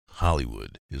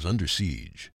Hollywood is under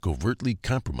siege, covertly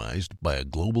compromised by a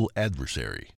global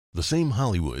adversary. The same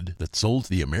Hollywood that sold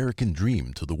the American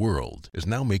dream to the world is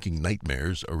now making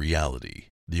nightmares a reality.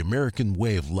 The American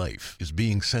way of life is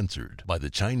being censored by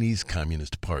the Chinese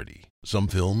Communist Party. Some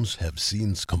films have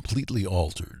scenes completely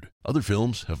altered. Other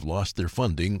films have lost their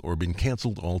funding or been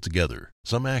canceled altogether.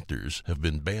 Some actors have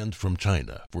been banned from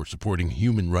China for supporting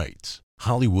human rights.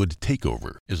 Hollywood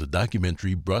Takeover is a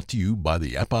documentary brought to you by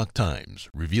the Epoch Times,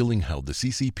 revealing how the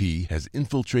CCP has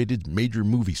infiltrated major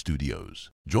movie studios.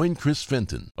 Join Chris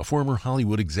Fenton, a former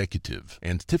Hollywood executive,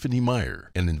 and Tiffany Meyer,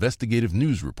 an investigative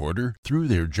news reporter, through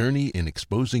their journey in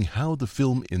exposing how the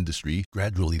film industry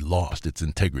gradually lost its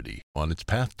integrity on its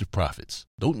path to profits.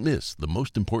 Don't miss the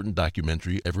most important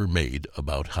documentary ever made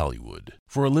about Hollywood.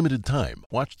 For a limited time,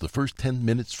 watch the first 10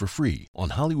 minutes for free on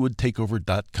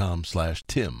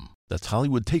HollywoodTakeover.com/Tim. That's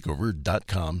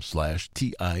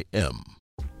HollywoodTakeover.com/TIM.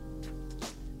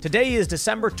 Today is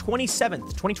December 27th,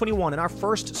 2021, and our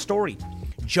first story.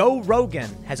 Joe Rogan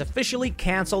has officially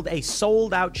canceled a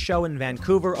sold-out show in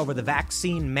Vancouver over the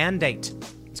vaccine mandate.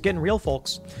 It's getting real,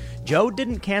 folks. Joe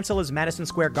didn't cancel his Madison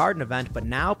Square Garden event, but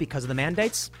now, because of the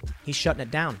mandates, he's shutting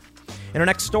it down. In our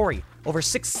next story, over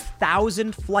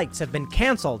 6,000 flights have been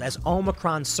canceled as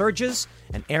Omicron surges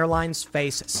and airlines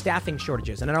face staffing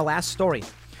shortages. And in our last story,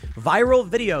 viral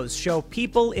videos show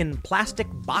people in plastic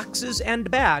boxes and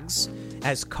bags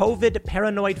as COVID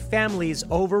paranoid families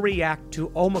overreact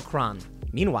to Omicron.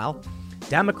 Meanwhile,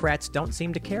 Democrats don't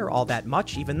seem to care all that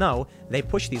much, even though they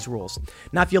push these rules.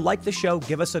 Now, if you like the show,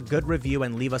 give us a good review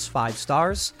and leave us 5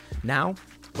 stars. Now,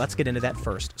 let's get into that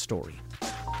first story.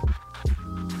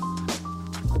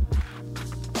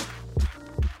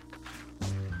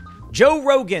 Joe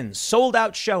Rogan's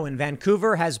sold-out show in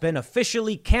Vancouver has been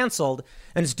officially canceled,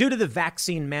 and it's due to the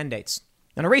vaccine mandates.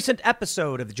 In a recent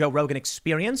episode of the Joe Rogan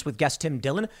Experience with guest Tim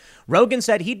Dillon, Rogan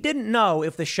said he didn't know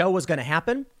if the show was going to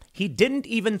happen. He didn't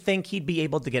even think he'd be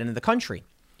able to get into the country.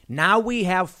 Now we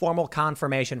have formal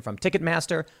confirmation from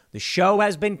Ticketmaster. The show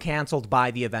has been canceled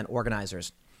by the event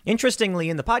organizers. Interestingly,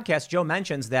 in the podcast, Joe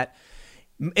mentions that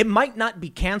it might not be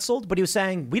canceled, but he was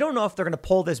saying, we don't know if they're going to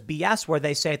pull this BS where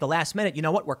they say at the last minute, you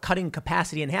know what, we're cutting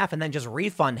capacity in half and then just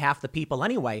refund half the people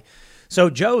anyway. So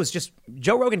Joe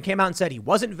Rogan came out and said he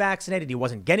wasn't vaccinated. He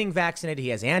wasn't getting vaccinated. He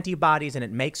has antibodies and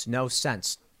it makes no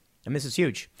sense. And this is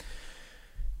huge.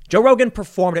 Joe Rogan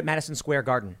performed at Madison Square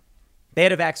Garden. They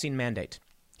had a vaccine mandate.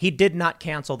 He did not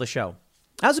cancel the show.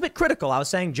 I was a bit critical. I was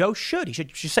saying Joe should. He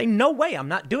should say, no way, I'm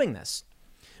not doing this.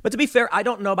 But to be fair, I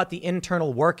don't know about the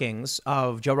internal workings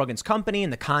of Joe Rogan's company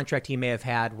and the contract he may have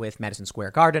had with Madison Square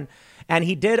Garden. And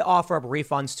he did offer up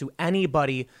refunds to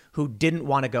anybody who didn't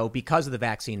want to go because of the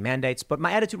vaccine mandates. But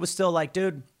my attitude was still like,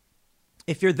 dude,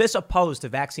 if you're this opposed to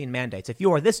vaccine mandates, if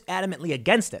you are this adamantly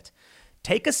against it,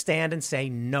 take a stand and say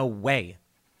no way.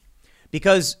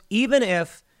 Because even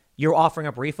if you're offering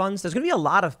up refunds, there's going to be a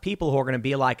lot of people who are going to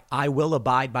be like, I will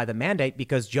abide by the mandate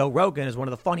because Joe Rogan is one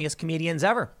of the funniest comedians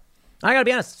ever. I got to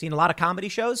be honest, I've seen a lot of comedy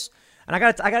shows, and I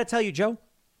got to tell you, Joe,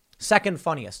 second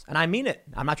funniest. And I mean it.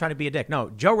 I'm not trying to be a dick.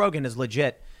 No, Joe Rogan is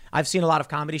legit. I've seen a lot of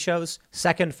comedy shows.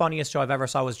 Second funniest show I've ever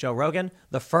saw was Joe Rogan.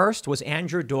 The first was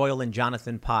Andrew Doyle and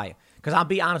Jonathan Pye. Because I'll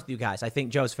be honest with you guys, I think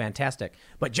Joe's fantastic.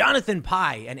 But Jonathan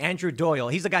Pye and Andrew Doyle,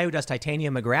 he's the guy who does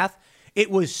Titanium McGrath.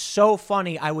 It was so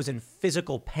funny. I was in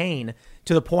physical pain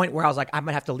to the point where I was like, I'm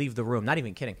going to have to leave the room. Not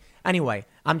even kidding. Anyway,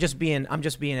 I'm just being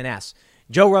an ass.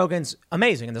 Joe Rogan's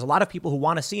amazing, and there's a lot of people who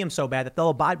want to see him so bad that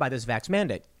they'll abide by this vax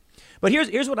mandate. But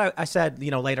here's what I said,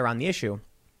 later on the issue,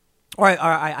 or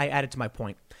I added to my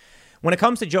point. When it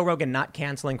comes to Joe Rogan not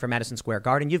canceling for Madison Square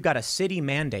Garden, you've got a city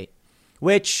mandate,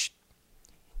 which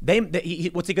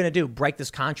what's he going to do? Break this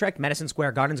contract? Madison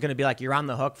Square Garden's going to be like, you're on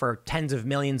the hook for tens of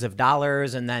millions of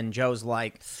dollars, and then Joe's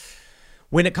like,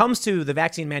 when it comes to the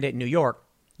vaccine mandate in New York,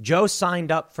 Joe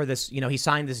signed up for this. He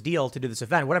signed this deal to do this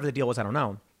event, whatever the deal was, I don't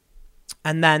know.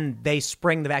 And then they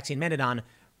spring the vaccine mandate on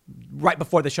right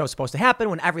before the show is supposed to happen,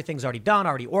 when everything's already done,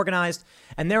 already organized.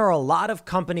 And there are a lot of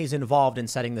companies involved in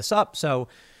setting this up. So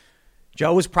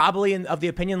Joe was probably of the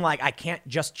opinion, like, I can't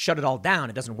just shut it all down.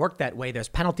 It doesn't work that way. There's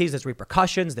penalties, there's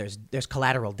repercussions, there's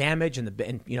collateral damage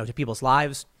to people's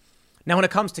lives. Now, when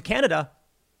it comes to Canada,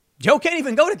 Joe can't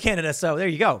even go to Canada. So there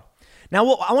you go. Now,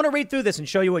 I want to read through this and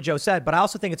show you what Joe said, but I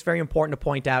also think it's very important to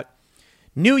point out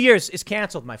New Year's is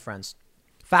canceled, my friends.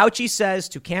 Fauci says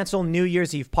to cancel New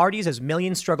Year's Eve parties as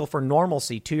millions struggle for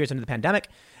normalcy 2 years into the pandemic,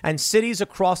 and cities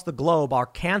across the globe are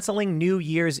canceling New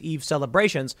Year's Eve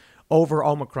celebrations over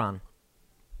Omicron.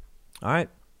 All right,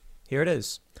 here it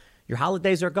is. Your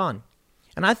holidays are gone.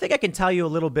 And I think I can tell you a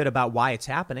little bit about why it's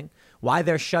happening, why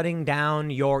they're shutting down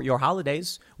your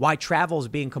holidays, why travel is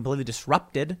being completely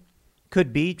disrupted.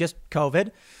 Could be just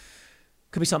COVID.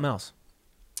 Could be something else.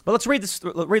 But let's read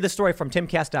this story from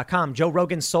timcast.com. Joe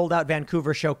Rogan's sold-out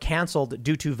Vancouver show canceled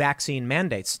due to vaccine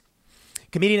mandates.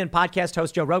 Comedian and podcast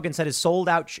host Joe Rogan said his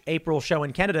sold-out April show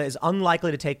in Canada is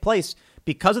unlikely to take place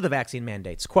because of the vaccine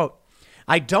mandates. Quote,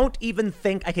 I don't even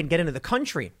think I can get into the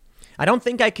country. I don't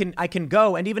think I can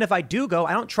go. And even if I do go,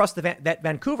 I don't trust that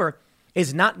Vancouver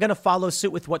is not going to follow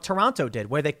suit with what Toronto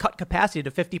did, where they cut capacity to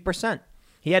 50%.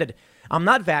 He added, I'm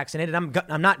not vaccinated.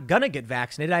 I'm not going to get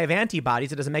vaccinated. I have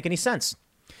antibodies. It doesn't make any sense.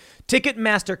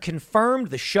 Ticketmaster confirmed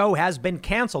the show has been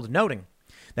canceled, noting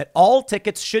that all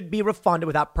tickets should be refunded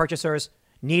without purchasers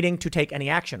needing to take any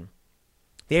action.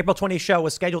 The April 20th show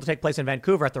was scheduled to take place in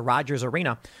Vancouver at the Rogers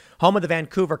Arena, home of the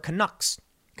Vancouver Canucks.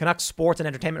 Canucks Sports and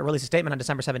Entertainment released a statement on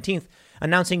December 17th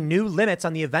announcing new limits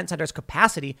on the event center's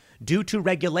capacity due to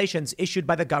regulations issued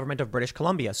by the government of British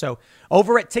Columbia. So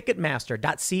over at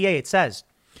Ticketmaster.ca, it says,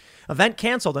 event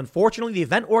canceled. Unfortunately, the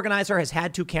event organizer has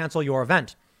had to cancel your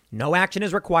event. No action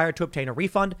is required to obtain a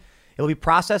refund. It will be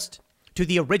processed to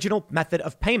the original method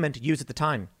of payment used at the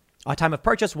time of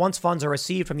purchase once funds are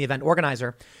received from the event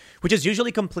organizer, which is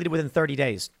usually completed within 30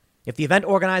 days. If the event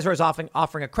organizer is offering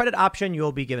a credit option, you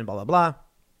will be given blah, blah, blah.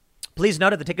 Please note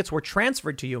that the tickets were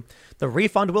transferred to you. The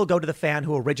refund will go to the fan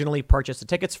who originally purchased the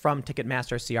tickets from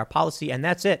Ticketmaster. See our policy. And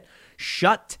that's it.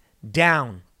 Shut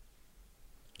down.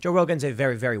 Joe Rogan's a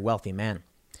very, very wealthy man.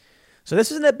 So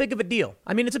this isn't that big of a deal.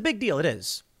 I mean, it's a big deal. It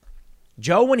is.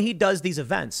 Joe, when he does these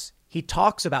events, he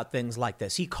talks about things like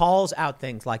this. He calls out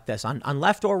things like this on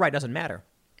left or right. Doesn't matter.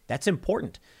 That's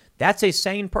important. That's a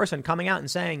sane person coming out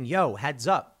and saying, yo, heads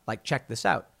up, like, check this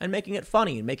out, and making it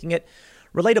funny and making it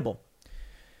relatable.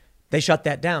 They shut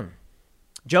that down.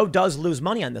 Joe does lose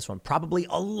money on this one, probably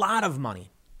a lot of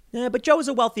money. Yeah, but Joe is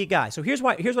a wealthy guy. So here's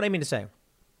what I mean to say.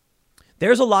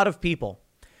 There's a lot of people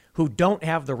who don't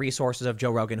have the resources of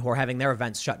Joe Rogan who are having their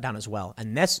events shut down as well.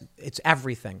 And it's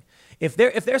everything. If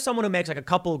there's someone who makes like a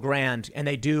couple grand and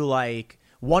they do like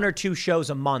one or two shows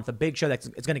a month, a big show that's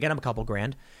it's going to get them a couple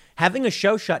grand, having a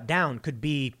show shut down could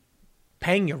be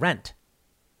paying your rent.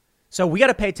 So we got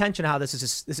to pay attention to how this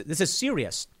is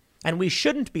serious. And we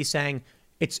shouldn't be saying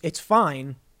it's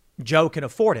fine. Joe can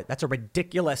afford it. That's a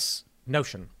ridiculous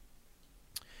notion.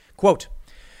 Quote,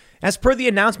 as per the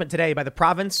announcement today by the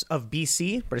province of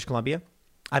BC, British Columbia,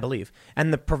 I believe,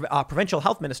 and the provincial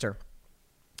health minister,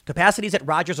 capacities at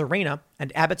Rogers Arena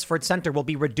and Abbotsford Centre will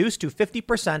be reduced to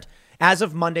 50% as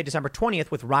of Monday, December 20th,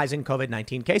 with rising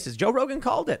COVID-19 cases. Joe Rogan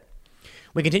called it.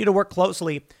 We continue to work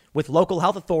closely with local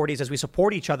health authorities as we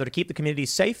support each other to keep the community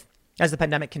safe as the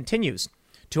pandemic continues.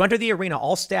 To enter the arena,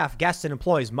 all staff, guests, and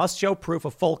employees must show proof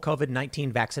of full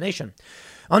COVID-19 vaccination.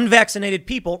 Unvaccinated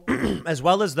people, as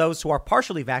well as those who are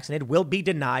partially vaccinated, will be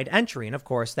denied entry. And of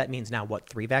course, that means now,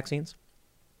 3 vaccines?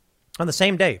 On the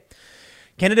same day,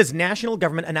 Canada's national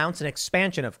government announced an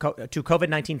expansion to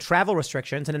COVID-19 travel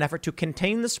restrictions in an effort to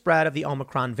contain the spread of the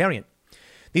Omicron variant.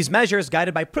 These measures,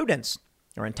 guided by prudence,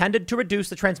 are intended to reduce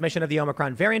the transmission of the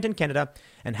Omicron variant in Canada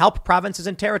and help provinces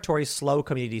and territories slow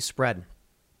community spread.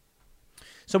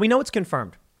 So we know it's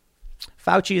confirmed.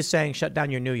 Fauci is saying shut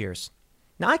down your New Year's.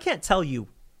 Now, I can't tell you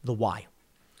the why.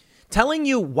 Telling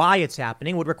you why it's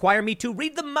happening would require me to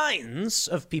read the minds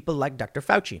of people like Dr.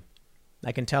 Fauci.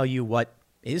 I can tell you what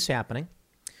is happening.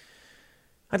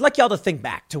 I'd like y'all to think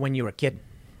back to when you were a kid.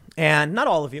 And not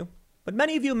all of you, but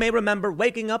many of you may remember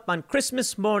waking up on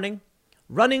Christmas morning,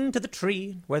 running to the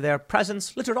tree where there are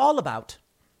presents littered all about.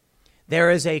 There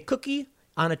is a cookie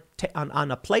on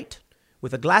a plate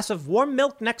with a glass of warm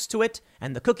milk next to it,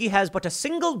 and the cookie has but a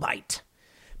single bite.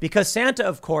 Because Santa,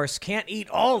 of course, can't eat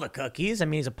all the cookies. I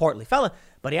mean, he's a portly fella,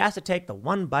 but he has to take the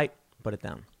one bite, put it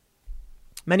down.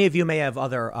 Many of you may have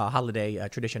other holiday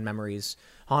tradition memories.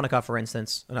 Hanukkah, for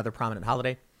instance, another prominent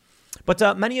holiday.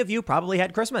 But many of you probably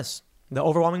had Christmas, the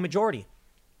overwhelming majority.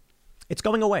 It's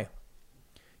going away.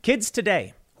 Kids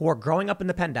today who are growing up in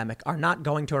the pandemic are not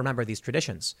going to remember these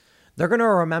traditions. They're going to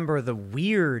remember the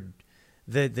weird,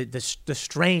 the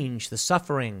strange, the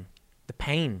suffering, the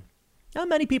pain. Now,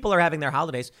 many people are having their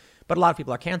holidays, but a lot of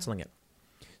people are canceling it.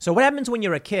 So what happens when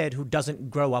you're a kid who doesn't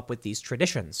grow up with these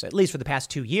traditions, at least for the past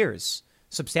 2 years,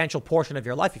 substantial portion of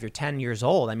your life? If you're 10 years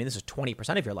old, I mean, this is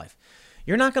 20% of your life.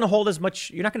 You're not going to hold as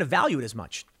much. You're not going to value it as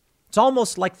much. It's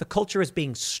almost like the culture is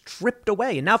being stripped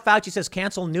away. And now Fauci says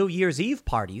cancel New Year's Eve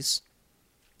parties.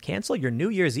 Cancel your New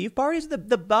Year's Eve parties? The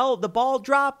ball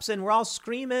drops and we're all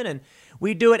screaming and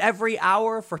we do it every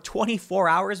hour for 24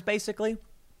 hours, basically.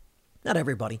 Not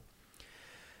everybody.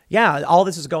 Yeah, all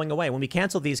this is going away. When we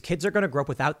cancel these, kids are going to grow up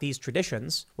without these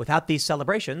traditions, without these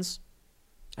celebrations,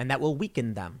 and that will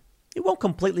weaken them. It won't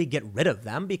completely get rid of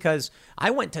them because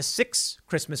I went to 6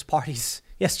 Christmas parties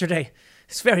yesterday.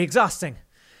 It's very exhausting.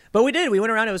 But we did. We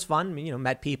went around. It was fun.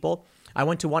 Met people. I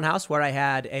went to one house where I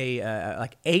had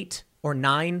like 8 or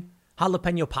 9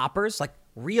 jalapeno poppers, like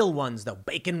real ones, though,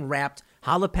 bacon wrapped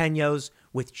jalapenos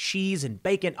with cheese and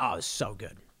bacon. Oh, it was so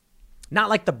good. Not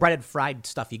like the breaded fried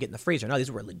stuff you get in the freezer. No, these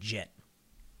were legit.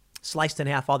 Sliced in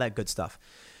half, all that good stuff.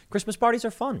 Christmas parties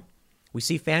are fun. We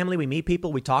see family, we meet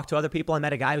people, we talk to other people. I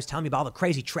met a guy who was telling me about all the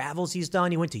crazy travels he's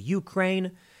done. He went to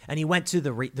Ukraine and he went to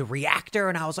the reactor.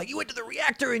 And I was like, you went to the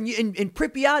reactor in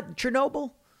Pripyat,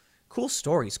 Chernobyl? Cool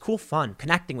stories, cool fun,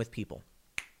 connecting with people.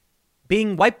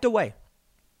 Being wiped away.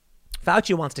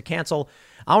 Fauci wants to cancel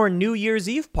our New Year's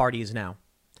Eve parties now.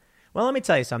 Well, let me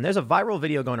tell you something. There's a viral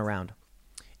video going around.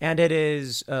 And it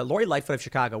is Lori Lightfoot of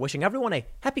Chicago wishing everyone a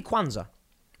happy Kwanzaa.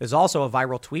 There's also a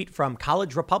viral tweet from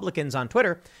college Republicans on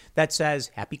Twitter that says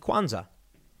happy Kwanzaa.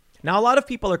 Now, a lot of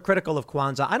people are critical of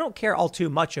Kwanzaa. I don't care all too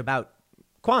much about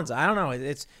Kwanzaa. I don't know.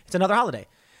 It's another holiday.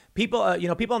 People,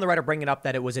 people on the right are bringing up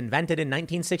that it was invented in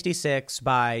 1966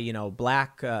 by,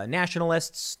 black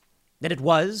nationalists. That it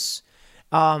was.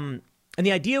 And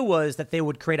the idea was that they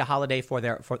would create a holiday for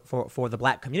the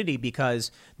black community because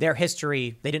their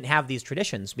history, they didn't have these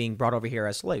traditions being brought over here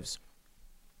as slaves.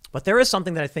 But there is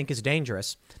something that I think is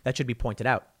dangerous that should be pointed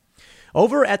out.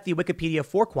 Over at the Wikipedia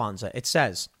for Kwanzaa, it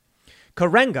says,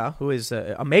 Karenga, who is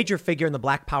a major figure in the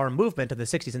Black Power movement of the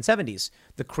 60s and 70s,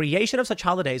 the creation of such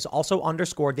holidays also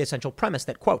underscored the essential premise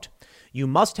that, quote, you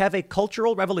must have a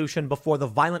cultural revolution before the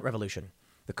violent revolution.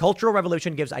 The cultural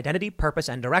revolution gives identity, purpose,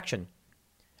 and direction.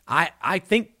 I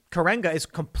think Karenga is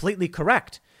completely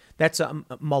correct. That's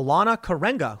Maulana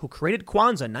Karenga, who created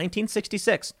Kwanzaa in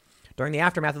 1966 during the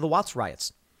aftermath of the Watts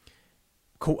riots.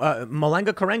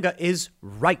 Maulana Karenga is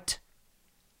right.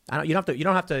 You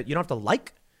don't have to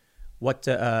like what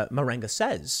Marenga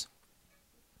says.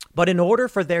 But in order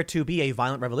for there to be a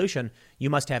violent revolution, you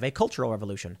must have a cultural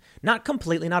revolution. Not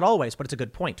completely, not always, but it's a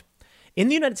good point. In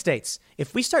the United States,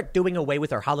 if we start doing away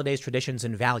with our holidays, traditions,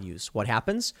 and values, what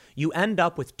happens? You end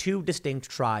up with 2 distinct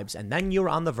tribes, and then you're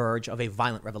on the verge of a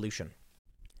violent revolution.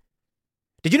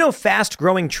 Did you know Fast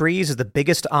Growing Trees is the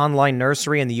biggest online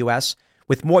nursery in the U.S.,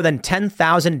 with more than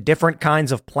 10,000 different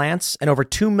kinds of plants and over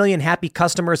 2 million happy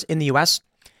customers in the U.S.?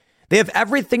 They have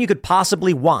everything you could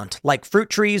possibly want, like fruit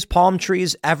trees, palm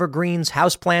trees, evergreens,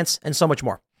 houseplants, and so much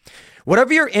more.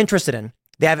 Whatever you're interested in,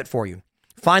 they have it for you.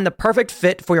 Find the perfect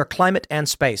fit for your climate and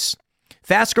space.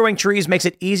 Fast Growing Trees makes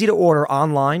it easy to order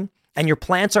online, and your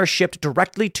plants are shipped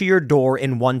directly to your door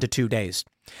in 1 to 2 days.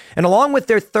 And along with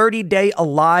their 30-day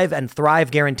Alive and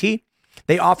Thrive guarantee,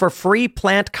 they offer free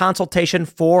plant consultation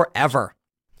forever.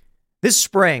 This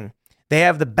spring, they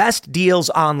have the best deals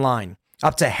online,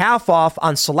 up to half off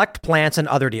on select plants and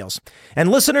other deals. And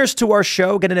listeners to our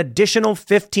show get an additional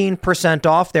 15%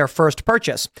 off their first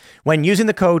purchase when using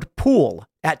the code POOL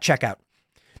at checkout.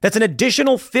 That's an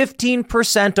additional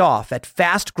 15% off at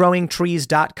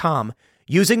fastgrowingtrees.com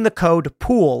using the code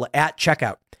POOL at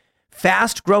checkout.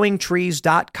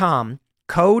 Fastgrowingtrees.com,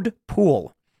 code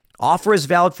POOL. Offer is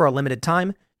valid for a limited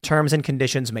time. Terms and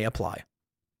conditions may apply.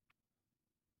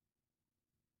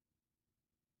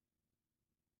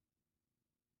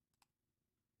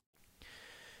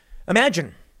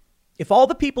 Imagine if all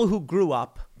the people who grew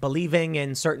up believing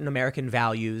in certain American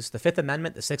values, the Fifth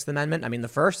Amendment, the Sixth Amendment, the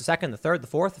First, the Second, the Third, the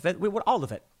Fourth, the Fifth, all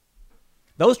of it.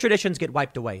 Those traditions get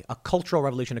wiped away. A cultural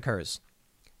revolution occurs.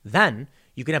 Then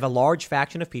you can have a large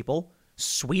faction of people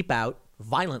sweep out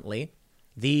violently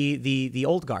the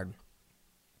old guard.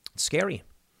 It's scary.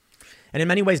 And in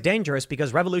many ways dangerous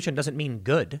because revolution doesn't mean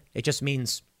good. It just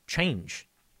means change.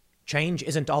 Change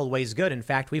isn't always good. In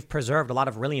fact, we've preserved a lot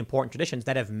of really important traditions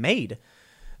that have made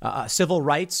civil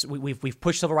rights. We've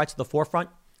pushed civil rights to the forefront.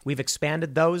 We've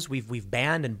expanded those. We've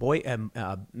banned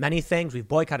many things. We've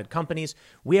boycotted companies.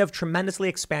 We have tremendously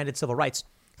expanded civil rights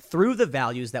through the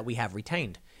values that we have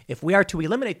retained. If we are to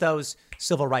eliminate those,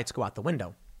 civil rights go out the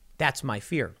window. That's my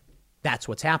fear. That's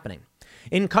what's happening.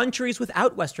 In countries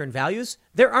without Western values,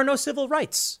 there are no civil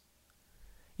rights.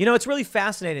 It's really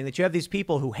fascinating that you have these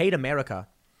people who hate America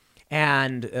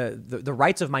and the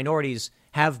rights of minorities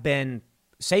have been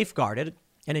safeguarded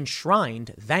and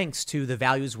enshrined thanks to the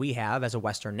values we have as a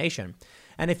Western nation.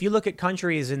 And if you look at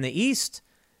countries in the East,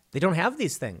 they don't have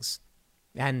these things.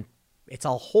 And it's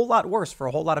a whole lot worse for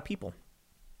a whole lot of people.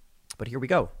 But here we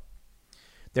go.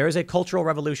 There is a cultural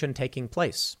revolution taking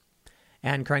place.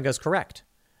 And Karenga is correct,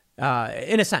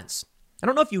 in a sense. I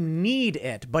don't know if you need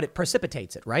it, but it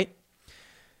precipitates it, right?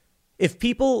 If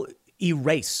people,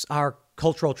 erase our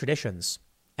cultural traditions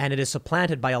and it is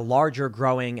supplanted by a larger,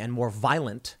 growing, and more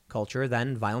violent culture,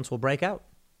 then violence will break out.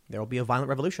 There will be a violent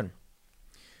revolution.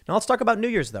 Now let's talk about New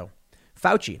Year's, though.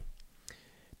 Fauci.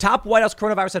 Top White House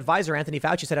coronavirus advisor Anthony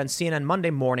Fauci said on CNN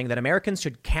Monday morning that Americans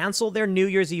should cancel their New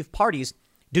Year's Eve parties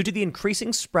due to the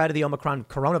increasing spread of the Omicron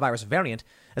coronavirus variant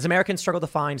as Americans struggle to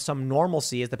find some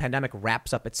normalcy as the pandemic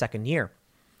wraps up its second year.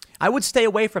 I would stay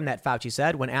away from that, Fauci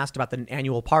said when asked about the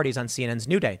annual parties on CNN's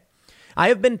New Day. I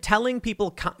have been telling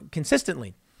people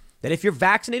consistently that if you're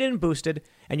vaccinated and boosted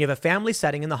and you have a family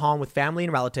setting in the home with family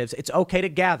and relatives, it's okay to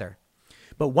gather.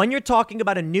 But when you're talking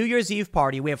about a New Year's Eve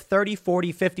party, we have 30,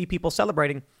 40, 50 people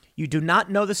celebrating. You do not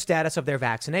know the status of their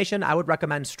vaccination. I would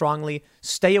recommend strongly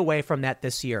stay away from that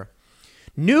this year.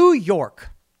 New York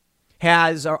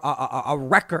has a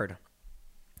record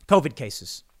COVID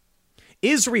cases.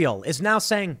 Israel is now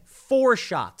saying 4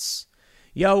 shots.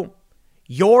 Yo,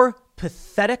 your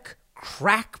pathetic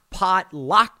crackpot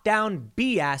lockdown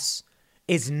BS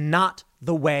is not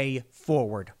the way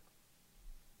forward.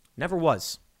 Never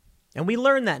was. And we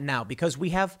learn that now because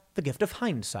we have the gift of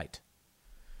hindsight.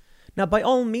 Now, by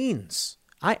all means,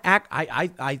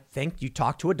 I think you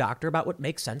talk to a doctor about what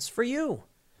makes sense for you.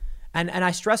 And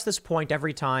I stress this point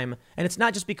every time. And it's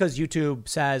not just because YouTube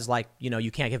says, like, you know,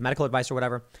 you can't give medical advice or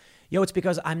whatever. Yo, it's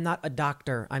because I'm not a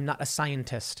doctor. I'm not a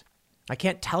scientist. I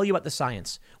can't tell you about the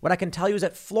science. What I can tell you is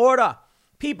that Florida,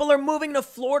 people are moving to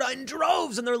Florida in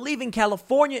droves and they're leaving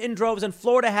California in droves. And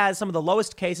Florida has some of the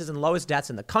lowest cases and lowest deaths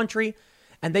in the country.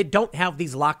 And they don't have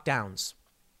these lockdowns.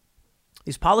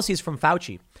 These policies from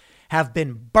Fauci have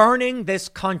been burning this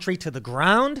country to the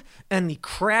ground. And the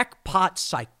crackpot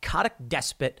psychotic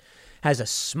despot has a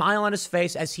smile on his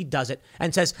face as he does it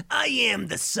and says, I am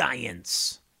the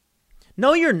science.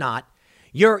 No, you're not.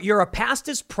 You're a past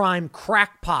his prime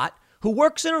crackpot who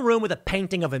works in a room with a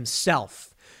painting of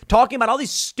himself, talking about all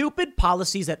these stupid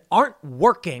policies that aren't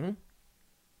working.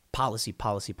 Policy.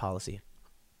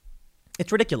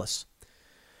 It's ridiculous.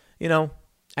 You know,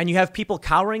 and you have people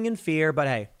cowering in fear. But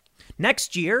hey,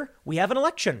 next year we have an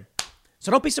election.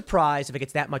 So don't be surprised if it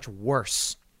gets that much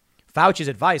worse. Fauci's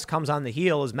advice comes on the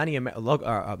heel as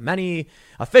many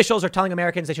officials are telling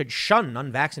Americans they should shun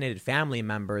unvaccinated family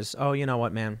members. Oh, you know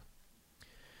what, man?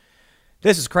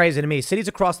 This is crazy to me. Cities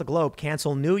across the globe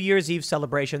cancel New Year's Eve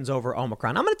celebrations over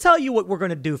Omicron. I'm going to tell you what we're going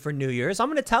to do for New Year's. I'm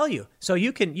going to tell you so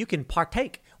you can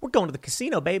partake. We're going to the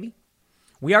casino, baby.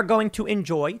 We are going to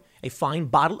enjoy a fine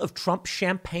bottle of Trump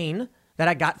champagne that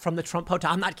I got from the Trump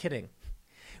Hotel. I'm not kidding.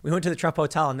 We went to the Trump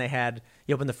Hotel and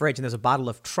you open the fridge and there's a bottle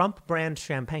of Trump brand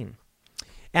champagne.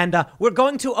 And we're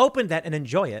going to open that and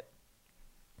enjoy it.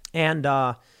 And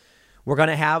we're going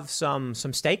to have some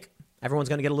steak. Everyone's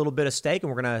going to get a little bit of steak,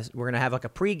 and we're going to have like a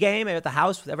pregame at the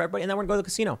house with everybody, and then we're going to go to the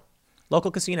casino. Local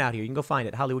casino out here. You can go find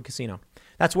it, Hollywood Casino.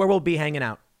 That's where we'll be hanging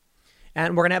out.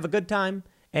 And we're going to have a good time.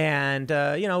 And,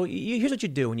 here's what you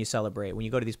do when you celebrate, when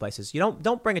you go to these places. You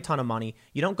don't bring a ton of money.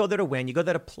 You don't go there to win. You go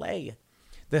there to play.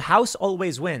 The house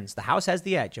always wins. The house has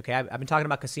the edge, okay? I've been talking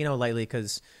about casino lately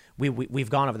because we've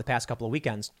gone over the past couple of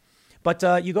weekends. But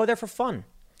you go there for fun.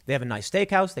 They have a nice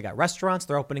steakhouse. They got restaurants.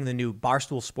 They're opening the new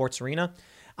Barstool Sports Arena.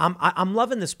 I'm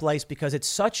loving this place because it's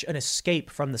such an escape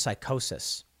from the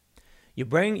psychosis. You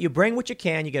bring what you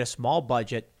can. You get a small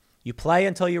budget. You play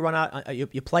until you run out.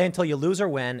 You play until you lose or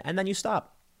win, and then you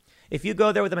stop. If you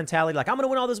go there with a mentality like I'm going to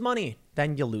win all this money,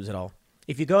 then you'll lose it all.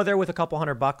 If you go there with a couple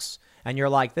 $100 and you're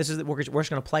like, we're just going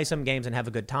to play some games and have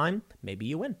a good time, maybe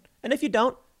you win. And if you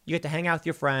don't, you get to hang out with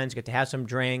your friends. You get to have some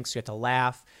drinks. You get to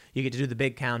laugh. You get to do the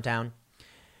big countdown. And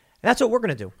that's what we're going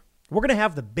to do. We're going to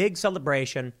have the big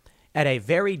celebration at a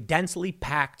very densely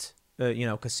packed,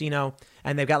 casino.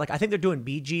 And they've got I think they're doing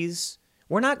BGs.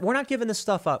 We're not giving this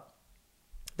stuff up.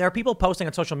 There are people posting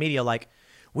on social media like,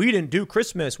 we didn't do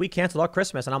Christmas. We canceled our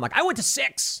Christmas. And I'm like, I went to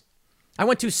 6. I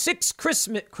went to 6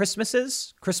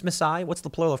 Christmases. Christmas-I? What's the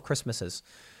plural of Christmases?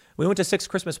 We went to 6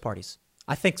 Christmas parties.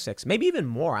 I think 6, maybe even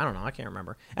more. I don't know. I can't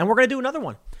remember. And we're going to do another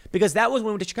one because that was when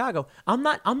we went to Chicago. I'm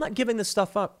not giving this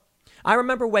stuff up. I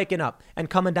remember waking up and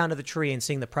coming down to the tree and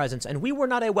seeing the presents. And we were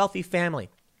not a wealthy family,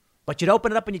 but you'd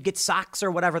open it up and you'd get socks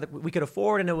or whatever that we could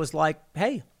afford. And it was like,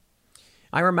 hey,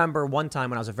 I remember one time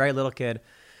when I was a very little kid,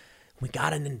 we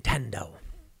got a Nintendo.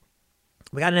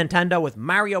 We got a Nintendo with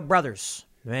Mario Brothers.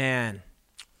 Man,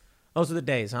 those are the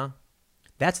days, huh?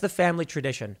 That's the family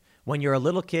tradition. When you're a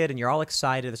little kid and you're all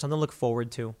excited, there's something to look forward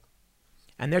to.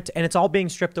 And it's all being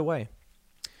stripped away.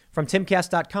 From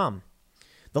timcast.com.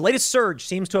 The latest surge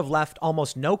seems to have left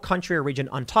almost no country or region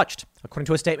untouched. According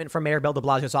to a statement from Mayor Bill de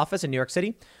Blasio's office in New York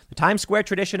City, the Times Square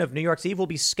tradition of New York's Eve will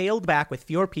be scaled back with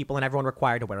fewer people and everyone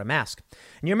required to wear a mask.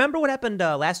 And you remember what happened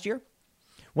last year?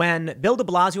 when Bill de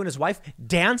Blasio and his wife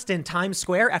danced in Times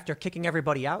Square after kicking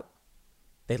everybody out?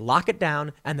 They lock it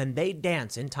down and then they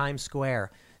dance in Times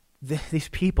Square. These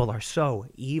people are so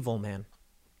evil, man.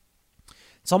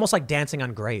 It's almost like dancing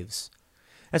on graves.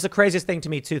 That's the craziest thing to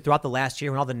me, too, throughout the last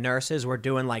year when all the nurses were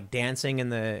doing like dancing in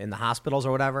the hospitals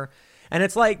or whatever. And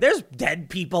it's like there's dead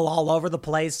people all over the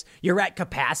place. You're at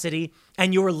capacity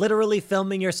and you were literally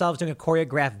filming yourselves doing a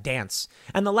choreographed dance.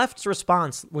 And the left's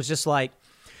response was just like,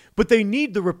 but they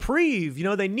need the reprieve. You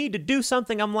know, they need to do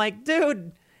something. I'm like,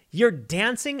 dude, you're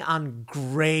dancing on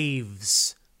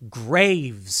graves.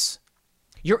 Graves.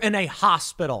 You're in a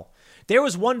hospital. There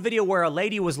was one video where a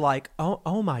lady was like,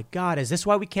 oh my God, is this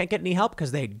why we can't get any help?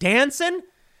 Because they're dancing?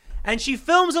 And she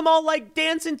films them all like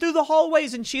dancing through the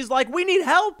hallways. And she's like, we need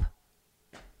help.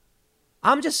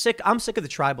 I'm just sick. I'm sick of the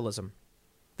tribalism.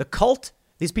 The cult,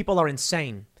 these people are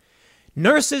insane.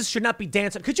 Nurses should not be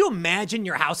dancing. Could you imagine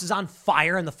your house is on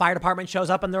fire and the fire department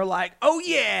shows up and they're like, oh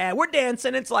yeah, we're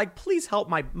dancing. It's like, please help.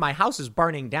 My house is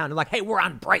burning down. They're like, hey, we're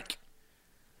on break.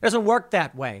 It doesn't work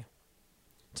that way.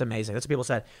 It's amazing. That's what people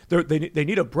said. They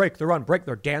need a break. They're on break.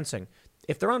 They're dancing.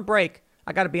 If they're on break,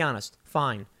 I got to be honest.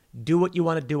 Fine. Do what you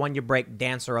want to do on your break,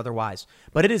 dance or otherwise.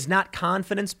 But it is not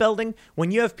confidence building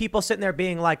when you have people sitting there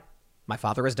being like, my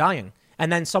father is dying. And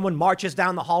then someone marches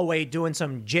down the hallway doing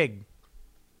some jig.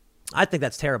 I think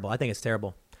that's terrible. I think it's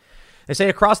terrible. They say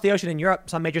across the ocean in Europe,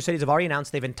 some major cities have already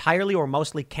announced they've entirely or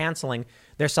mostly canceling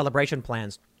their celebration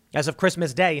plans. As of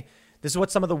Christmas Day, this is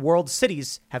what some of the world's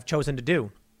cities have chosen to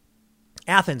do.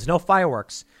 Athens, no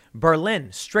fireworks.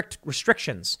 Berlin, strict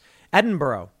restrictions.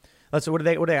 Edinburgh, what do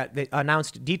they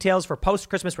announced details for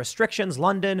post-Christmas restrictions.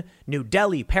 London, New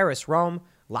Delhi, Paris, Rome,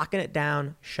 locking it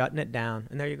down, shutting it down.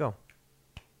 And there you go.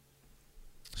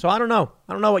 So I don't know.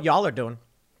 I don't know what y'all are doing.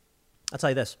 I'll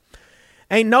tell you this.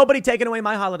 Ain't nobody taking away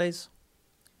my holidays.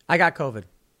 I got COVID.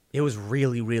 It was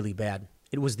really, really bad.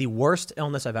 It was the worst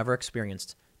illness I've ever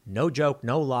experienced. No joke,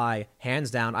 no lie.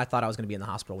 Hands down, I thought I was going to be in the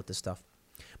hospital with this stuff.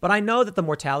 But I know that the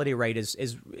mortality rate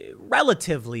is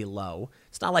relatively low.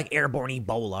 It's not like airborne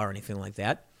Ebola or anything like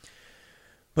that.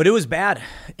 But it was bad.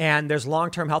 And there's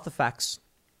long-term health effects.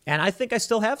 And I think I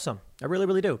still have some. I really,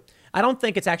 really do. I don't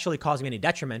think it's actually causing me any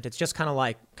detriment. It's just kind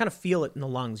of feel it in the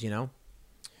lungs, you know?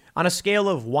 On a scale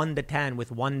of 1 to 10,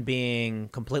 with 1 being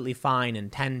completely fine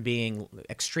and 10 being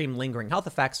extreme lingering health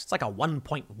effects, it's like a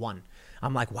 1.1.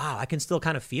 I'm like, wow, I can still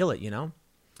kind of feel it, you know?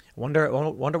 Wonder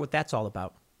what that's all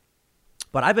about.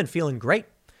 But I've been feeling great.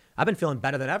 I've been feeling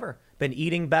better than ever. Been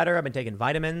eating better. I've been taking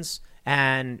vitamins.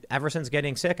 And ever since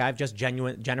getting sick, I've just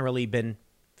generally been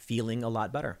feeling a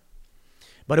lot better.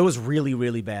 But it was really,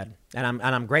 really bad. And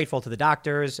I'm grateful to the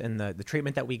doctors and the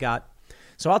treatment that we got.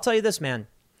 So I'll tell you this, man.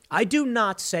 I do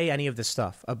not say any of this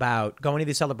stuff about going to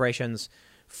these celebrations,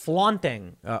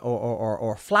 flaunting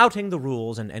or flouting the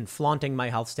rules and flaunting my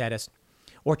health status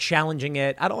or challenging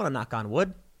it. I don't want to knock on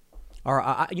wood. Or,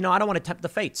 I don't want to tempt the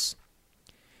fates.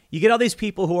 You get all these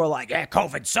people who are like, yeah,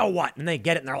 COVID, so what? And they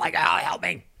get it and they're like, oh, help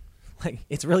me. Like,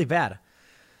 it's really bad.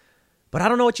 But I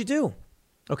don't know what you do.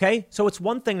 Okay? So it's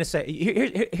one thing to say,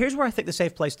 here's where I think the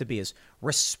safe place to be is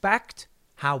respect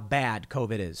how bad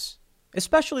COVID is,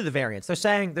 especially the variants. They're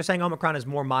saying Omicron is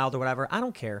more mild or whatever. I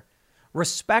don't care.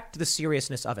 Respect the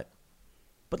seriousness of it.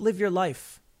 But live your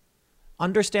life.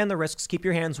 Understand the risks. Keep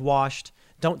your hands washed.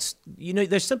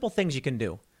 There's simple things you can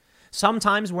do.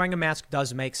 Sometimes wearing a mask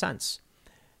does make sense.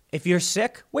 If you're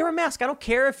sick, wear a mask. I don't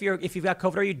care if you've got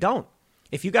COVID or you don't.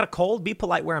 If you got a cold, be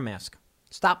polite, wear a mask.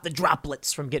 Stop the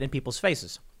droplets from getting in people's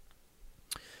faces.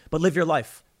 But live your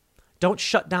life. Don't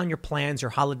shut down your plans,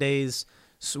 your holidays,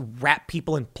 wrap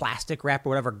people in plastic wrap or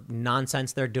whatever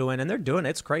nonsense they're doing. And they're doing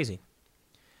it. It's crazy.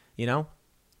 You know,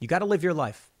 you got to live your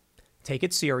life. Take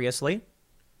it seriously.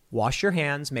 Wash your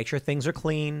hands. Make sure things are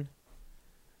clean.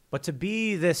 But to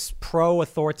be this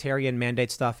pro-authoritarian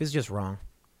mandate stuff is just wrong.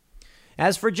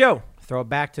 As for Joe, throw it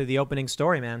back to the opening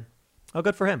story, man. Oh,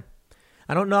 good for him.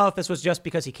 I don't know if this was just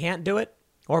because he can't do it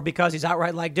or because he's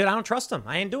outright like, dude, I don't trust him.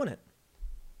 I ain't doing it.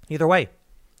 Either way,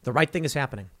 the right thing is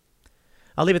happening.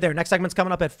 I'll leave it there. Next segment's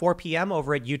coming up at 4 p.m.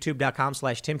 over at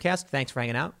youtube.com/Timcast. Thanks for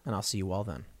hanging out, and I'll see you all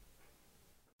then.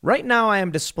 Right now, I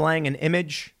am displaying an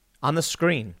image on the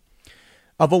screen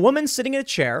of a woman sitting in a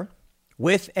chair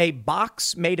with a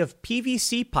box made of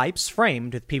PVC pipes,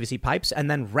 framed with PVC pipes, and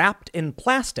then wrapped in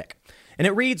plastic. And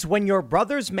it reads, when your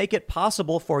brothers make it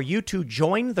possible for you to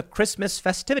join the Christmas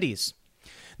festivities.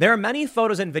 There are many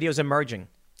photos and videos emerging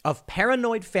of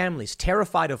paranoid families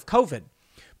terrified of COVID,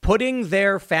 putting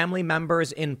their family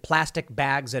members in plastic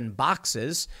bags and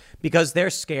boxes because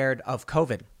they're scared of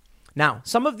COVID. Now,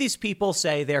 some of these people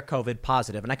say they're COVID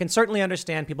positive, and I can certainly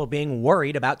understand people being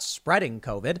worried about spreading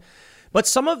COVID. But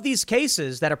some of these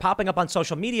cases that are popping up on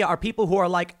social media are people who are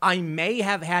like, I may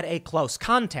have had a close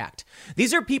contact.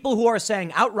 These are people who are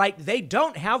saying outright they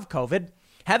don't have COVID,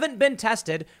 haven't been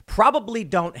tested, probably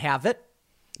don't have it,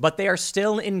 but they are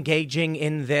still engaging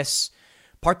in this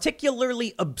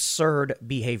particularly absurd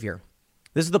behavior.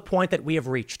 This is the point that we have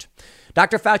reached.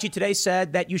 Dr. Fauci today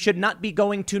said that you should not be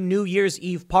going to New Year's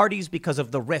Eve parties because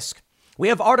of the risk. We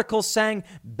have articles saying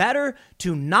better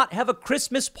to not have a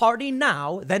Christmas party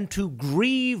now than to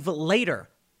grieve later,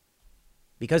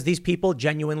 because these people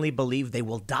genuinely believe they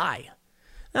will die.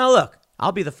 Now, look,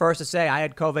 I'll be the first to say I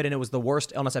had COVID and it was the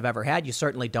worst illness I've ever had. You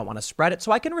certainly don't want to spread it,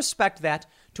 so I can respect that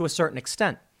to a certain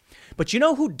extent. But you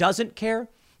know who doesn't care?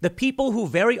 The people who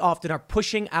very often are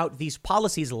pushing out these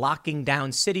policies, locking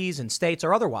down cities and states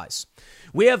or otherwise.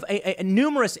 We have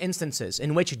numerous instances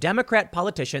in which Democrat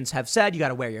politicians have said, you got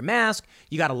to wear your mask,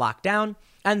 you got to lock down,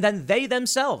 and then they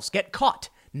themselves get caught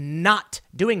not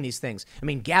doing these things. I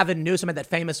mean, Gavin Newsom had that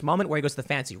famous moment where he goes to the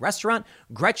fancy restaurant.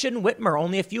 Gretchen Whitmer,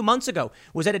 only a few months ago,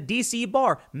 was at a D.C.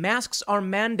 bar. Masks are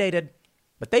mandated,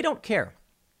 but they don't care.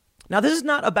 Now, this is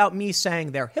not about me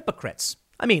saying they're hypocrites.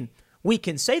 I mean, we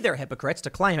can say they're hypocrites to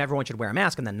claim everyone should wear a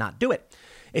mask and then not do it.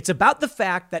 It's about the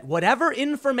fact that whatever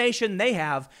information they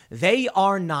have, they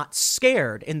are not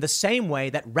scared in the same way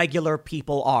that regular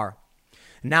people are.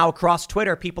 Now across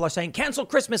Twitter, people are saying, cancel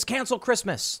Christmas, cancel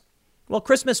Christmas. Well,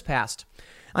 Christmas passed.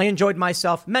 I enjoyed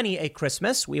myself many a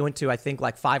Christmas. We went to, I think,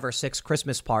 like 5 or 6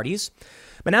 Christmas parties.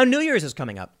 But now New Year's is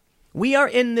coming up. We are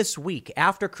in this week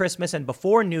after Christmas and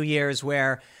before New Year's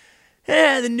where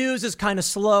the news is kind of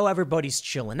slow. Everybody's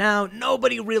chilling out.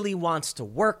 Nobody really wants to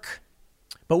work.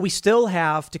 But we still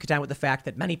have to contend with the fact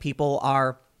that many people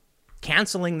are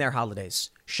canceling their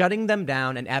holidays, shutting them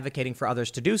down and advocating for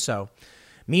others to do so.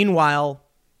 Meanwhile,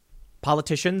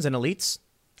 politicians and elites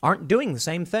aren't doing the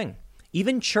same thing.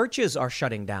 Even churches are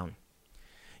shutting down.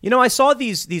 You know, I saw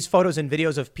these photos and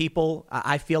videos of people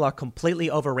I feel are completely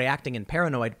overreacting and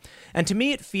paranoid. And to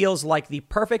me, it feels like the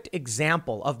perfect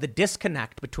example of the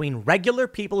disconnect between regular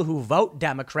people who vote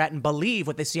Democrat and believe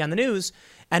what they see on the news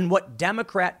and what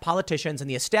Democrat politicians and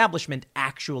the establishment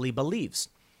actually believes.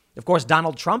 Of course,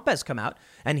 Donald Trump has come out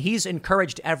and he's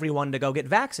encouraged everyone to go get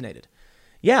vaccinated.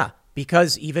 Yeah,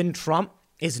 because even Trump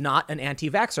is not an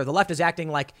anti-vaxxer. The left is acting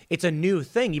like it's a new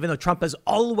thing, even though Trump has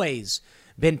always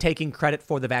been taking credit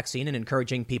for the vaccine and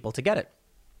encouraging people to get it.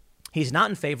 He's not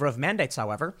in favor of mandates,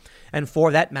 however, and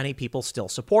for that, many people still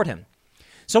support him.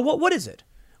 So what is it?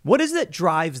 What is it that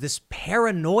drives this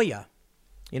paranoia?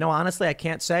 You know, honestly, I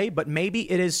can't say, but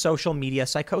maybe it is social media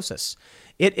psychosis.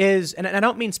 It is, and I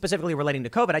don't mean specifically relating to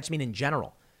COVID, I just mean in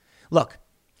general. Look,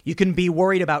 you can be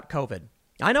worried about COVID.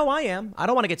 I know I am. I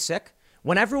don't want to get sick.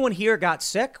 When everyone here got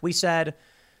sick, we said,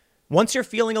 once you're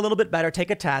feeling a little bit better, take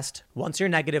a test. Once you're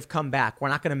negative, come back. We're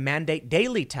not going to mandate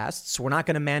daily tests. We're not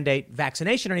going to mandate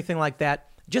vaccination or anything like that.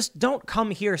 Just don't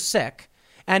come here sick.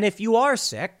 And if you are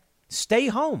sick, stay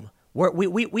home.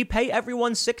 We pay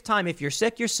everyone sick time. If you're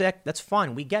sick, you're sick. That's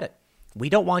fine. We get it. We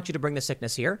don't want you to bring the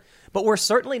sickness here. But we're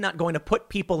certainly not going to put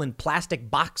people in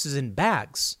plastic boxes and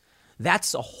bags.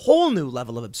 That's a whole new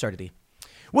level of absurdity,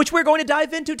 which we're going to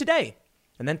dive into today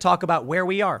and then talk about where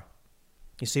we are.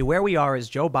 You see, where we are is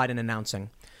Joe Biden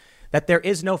announcing that there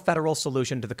is no federal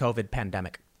solution to the COVID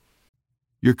pandemic.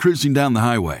 You're cruising down the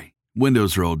highway,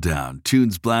 windows rolled down,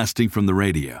 tunes blasting from the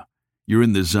radio. You're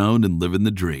in the zone and living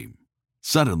the dream.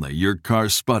 Suddenly, your car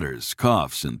sputters,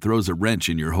 coughs, and throws a wrench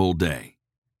in your whole day.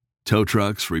 Tow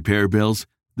trucks, repair bills,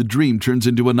 the dream turns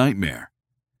into a nightmare.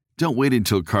 Don't wait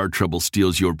until car trouble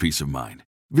steals your peace of mind.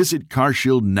 Visit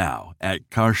CarShield now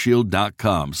at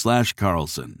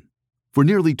carshield.com/Carlson. For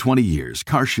nearly 20 years,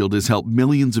 CarShield has helped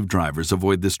millions of drivers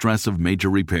avoid the stress of major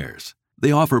repairs.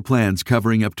 They offer plans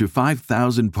covering up to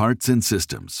 5,000 parts and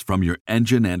systems, from your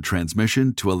engine and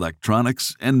transmission to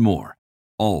electronics and more,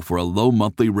 all for a low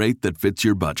monthly rate that fits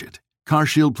your budget.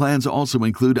 CarShield plans also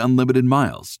include unlimited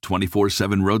miles,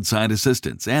 24/7 roadside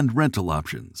assistance, and rental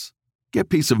options. Get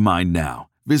peace of mind now.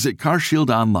 Visit CarShield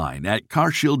online at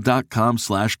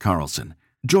carshield.com/Carlson.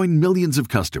 Join millions of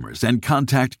customers and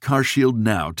contact CarShield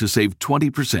now to save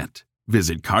 20%.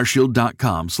 Visit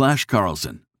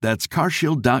carshield.com/Carlson. That's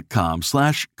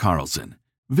carshield.com/Carlson.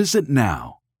 Visit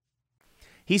now.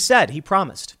 He said, he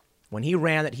promised when he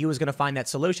ran that he was going to find that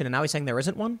solution, and now he's saying there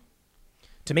isn't one?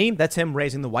 To me, that's him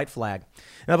raising the white flag.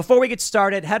 Now, before we get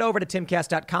started, head over to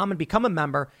timcast.com and become a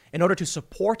member in order to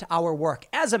support our work.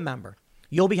 As a member,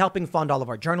 you'll be helping fund all of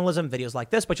our journalism, videos like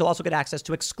this, but you'll also get access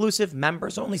to exclusive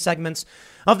members-only segments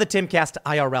of the Timcast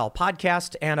IRL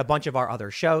podcast and a bunch of our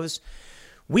other shows.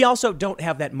 We also don't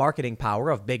have that marketing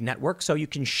power of big networks, so you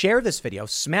can share this video,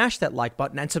 smash that like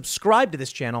button, and subscribe to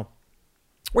this channel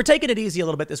We're taking it easy a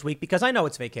little bit this week because I know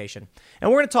it's vacation. And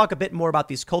we're going to talk a bit more about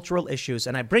these cultural issues.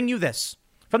 And I bring you this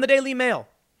from the Daily Mail.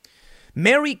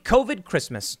 Merry COVID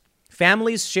Christmas.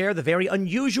 Families share the very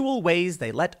unusual ways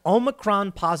they let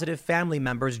Omicron-positive family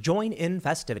members join in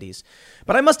festivities.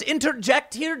 But I must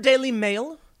interject here, Daily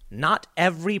Mail. Not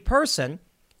every person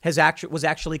was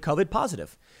actually COVID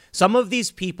positive. Some of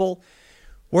these people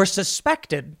were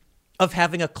suspected of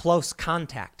having a close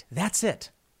contact. That's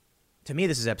it. To me,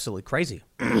 this is absolutely crazy.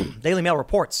 Daily Mail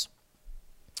reports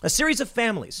a series of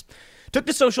families took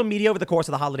to social media over the course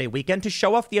of the holiday weekend to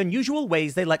show off the unusual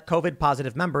ways they let COVID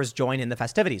positive members join in the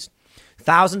festivities.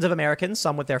 Thousands of Americans,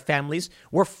 some with their families,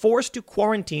 were forced to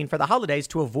quarantine for the holidays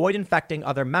to avoid infecting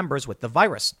other members with the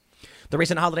virus. The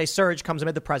recent holiday surge comes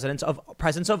amid the presence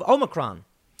of Omicron.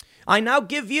 I now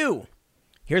give you,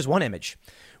 here's one image.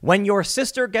 When your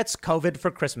sister gets COVID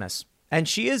for Christmas and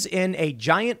she is in a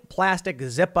giant plastic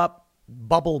zip-up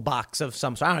bubble box of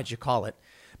some sort, I don't know what you call it,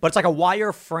 but it's like a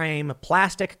wire frame,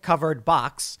 plastic covered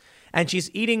box, and she's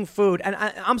eating food. And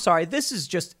I'm sorry, this is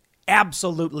just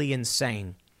absolutely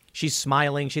insane. She's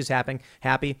smiling. She's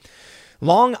happy.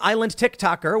 Long Island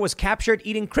TikToker was captured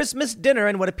eating Christmas dinner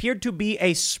in what appeared to be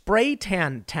a spray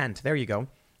tan tent. There you go.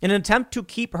 In an attempt to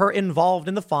keep her involved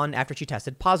in the fun after she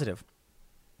tested positive.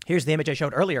 Here's the image I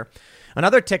showed earlier.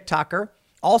 Another TikToker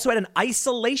also had an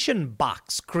isolation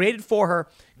box created for her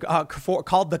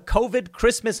called the COVID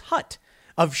Christmas Hut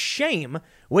of shame,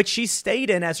 which she stayed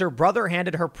in as her brother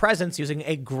handed her presents using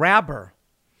a grabber.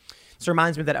 This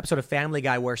reminds me of that episode of Family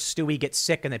Guy where Stewie gets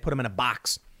sick and they put him in a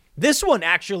box. This one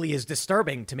actually is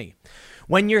disturbing to me.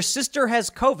 When your sister has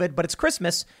COVID, but it's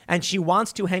Christmas and she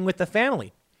wants to hang with the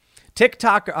family.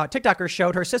 TikToker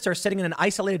showed her sister sitting in an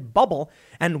isolated bubble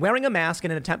and wearing a mask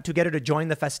in an attempt to get her to join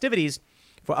the festivities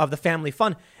of the family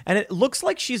fun. And it looks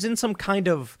like she's in some kind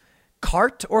of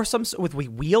cart or some with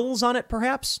wheels on it,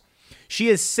 perhaps. She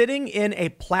is sitting in a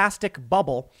plastic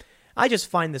bubble. I just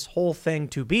find this whole thing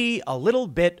to be a little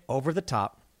bit over the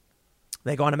top.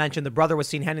 They go on to mention the brother was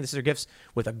seen handing the sister gifts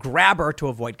with a grabber to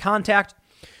avoid contact.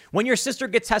 When your sister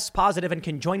gets test positive and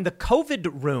can join the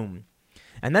COVID room.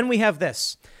 And then we have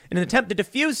this. In an attempt to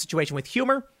diffuse the situation with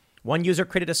humor, one user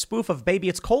created a spoof of Baby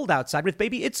It's Cold Outside with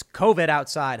Baby It's COVID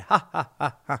Outside. Ha, ha,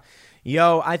 ha, ha.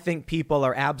 Yo, I think people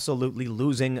are absolutely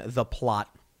losing the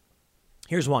plot.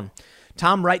 Here's one.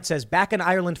 Tom Wright says, back in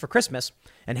Ireland for Christmas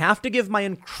and have to give my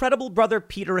incredible brother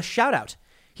Peter a shout out.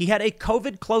 He had a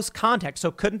COVID close contact,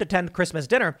 so couldn't attend Christmas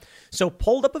dinner, so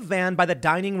pulled up a van by the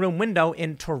dining room window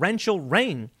in torrential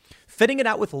rain, fitting it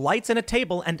out with lights and a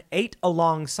table and ate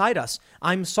alongside us.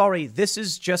 I'm sorry, this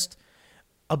is just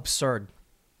absurd.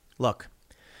 Look,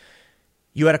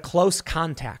 you had a close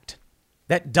contact.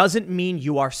 That doesn't mean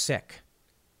you are sick.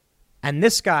 And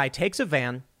this guy takes a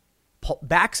van,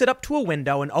 backs it up to a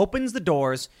window and opens the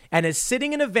doors and is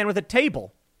sitting in a van with a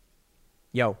table.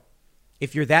 Yo,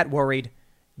 if you're that worried,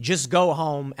 just go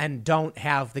home and don't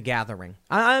have the gathering.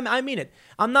 I mean it.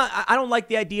 I don't like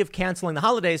the idea of canceling the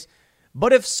holidays,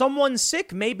 but if someone's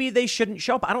sick, maybe they shouldn't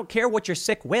show up. I don't care what you're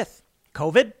sick with.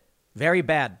 COVID, very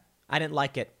bad. I didn't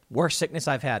like it. Worst sickness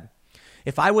I've had.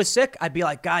 If I was sick, I'd be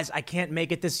like, guys, I can't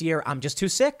make it this year. I'm just too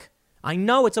sick. I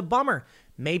know it's a bummer.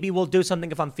 Maybe we'll do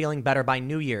something if I'm feeling better by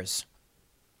New Year's.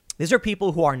 These are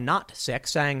people who are not sick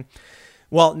saying,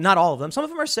 well, not all of them. Some of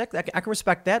them are sick. I can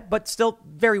respect that, but still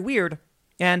very weird.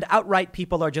 And outright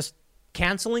people are just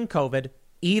canceling canceling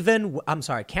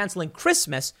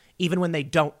Christmas, even when they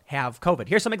don't have COVID.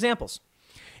 Here's some examples.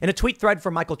 In a tweet thread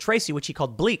from Michael Tracy, which he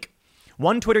called Bleak,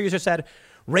 one Twitter user said,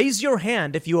 raise your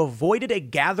hand if you avoided a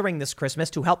gathering this Christmas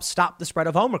to help stop the spread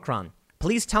of Omicron.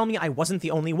 Please tell me I wasn't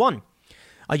the only one.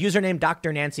 A user named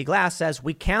Dr. Nancy Glass says,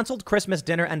 we canceled Christmas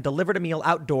dinner and delivered a meal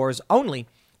outdoors only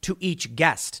to each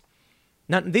guest.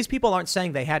 Now, these people aren't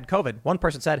saying they had COVID. One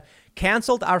person said,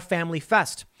 canceled our family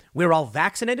fest. We're all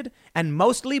vaccinated and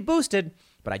mostly boosted,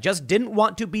 but I just didn't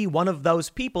want to be one of those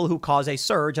people who cause a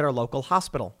surge at our local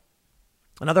hospital.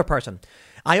 Another person,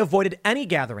 I avoided any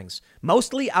gatherings,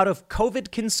 mostly out of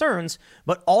COVID concerns,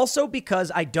 but also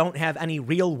because I don't have any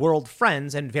real world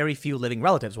friends and very few living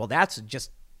relatives. Well, that's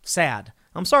just sad.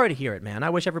 I'm sorry to hear it, man. I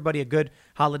wish everybody a good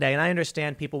holiday. And I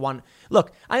understand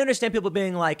I understand people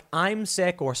being like, I'm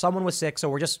sick or someone was sick, so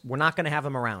we're not going to have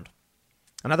them around.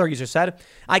 Another user said,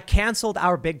 I canceled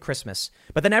our big Christmas,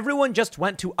 but then everyone just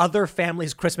went to other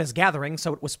families' Christmas gatherings,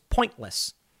 so it was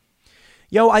pointless.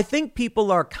 Yo, I think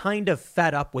people are kind of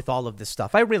fed up with all of this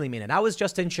stuff. I really mean it. I was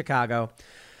just in Chicago.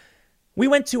 We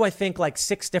went to, I think, like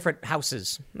 6 different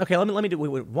houses. Okay, let me do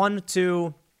 1,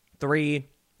 2, 3,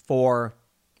 4.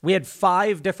 We had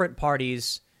 5 different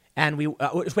parties, and we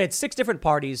had 6 different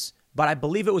parties but I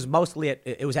believe it was mostly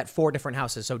it was at 4 different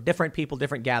houses. So different people,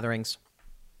 different gatherings.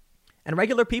 And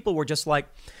regular people were just like,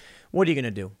 what are you going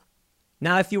to do?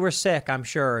 Now, if you were sick, I'm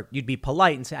sure you'd be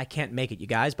polite and say, I can't make it, you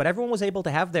guys. But everyone was able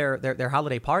to have their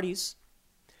holiday parties.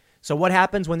 So what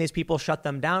happens when these people shut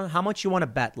them down? How much you want to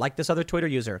bet? Like this other Twitter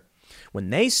user, when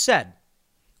they said,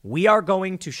 we are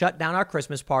going to shut down our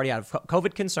Christmas party out of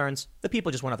COVID concerns, the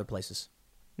people just went other places.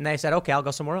 And they said, okay, I'll go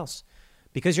somewhere else.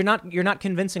 Because you're not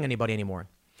convincing anybody anymore.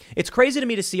 It's crazy to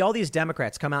me to see all these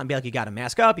Democrats come out and be like, you got to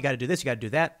mask up, you got to do this, you got to do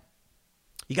that.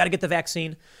 You got to get the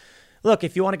vaccine. Look,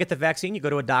 if you want to get the vaccine, you go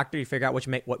to a doctor, you figure out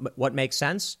what makes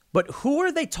sense. But who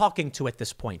are they talking to at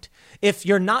this point? If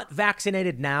you're not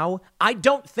vaccinated now, I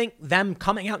don't think them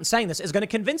coming out and saying this is going to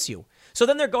convince you. So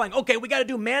then they're going, okay, we got to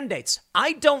do mandates.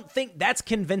 I don't think that's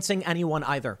convincing anyone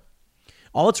either.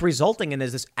 All it's resulting in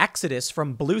is this exodus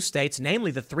from blue states, namely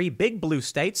the 3 big blue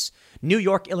states, New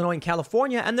York, Illinois, and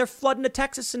California, and they're flooding to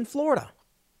Texas and Florida.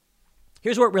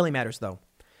 Here's where it really matters, though.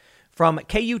 From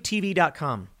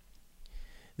KUTV.com.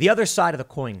 The other side of the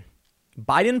coin.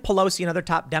 Biden, Pelosi, and other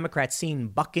top Democrats seen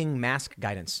bucking mask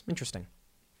guidance. Interesting.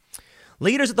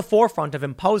 Leaders at the forefront of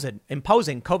imposing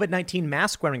COVID-19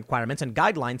 mask wearing requirements and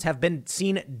guidelines have been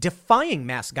seen defying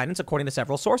mask guidance, according to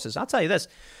several sources. I'll tell you this.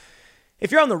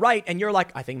 If you're on the right and you're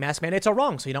like, I think mask mandates are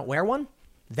wrong, so you don't wear one,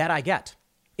 that I get.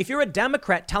 If you're a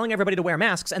Democrat telling everybody to wear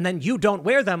masks and then you don't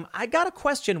wear them, I got to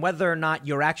question whether or not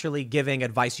you're actually giving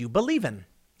advice you believe in.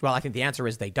 Well, I think the answer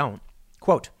is they don't.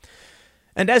 Quote,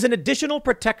 and as an additional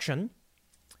protections,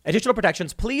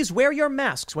 please wear your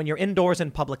masks when you're indoors in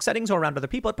public settings or around other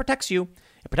people. It protects you.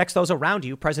 It protects those around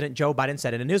you, President Joe Biden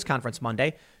said in a news conference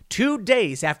Monday, 2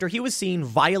 days after he was seen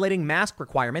violating mask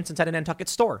requirements inside a Nantucket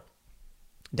store.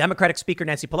 Democratic Speaker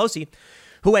Nancy Pelosi,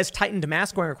 who has tightened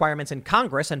mask wearing requirements in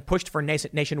Congress and pushed for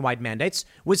nationwide mandates,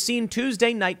 was seen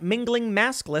Tuesday night mingling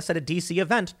maskless at a D.C.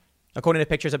 event, according to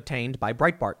pictures obtained by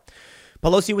Breitbart.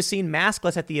 Pelosi was seen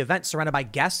maskless at the event, surrounded by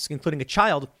guests, including a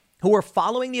child, who were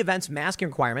following the event's masking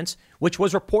requirements, which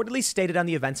was reportedly stated on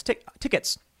the event's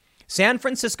tickets. San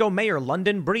Francisco Mayor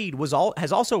London Breed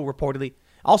has also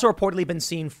reportedly been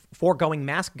seen foregoing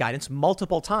mask guidance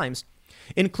multiple times,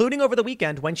 including over the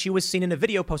weekend when she was seen in a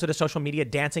video posted to social media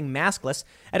dancing maskless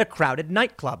at a crowded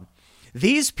nightclub.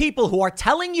 These people who are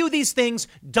telling you these things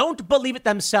don't believe it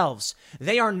themselves.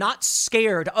 They are not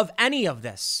scared of any of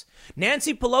this.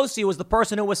 Nancy Pelosi was the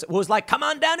person who was like, come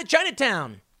on down to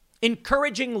Chinatown,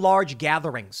 encouraging large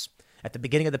gatherings at the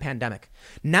beginning of the pandemic.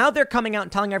 Now they're coming out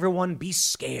and telling everyone, be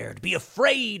scared, be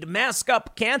afraid, mask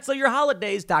up, cancel your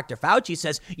holidays. Dr. Fauci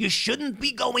says you shouldn't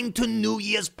be going to New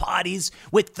Year's parties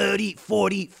with 30,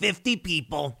 40, 50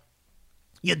 people.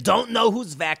 You don't know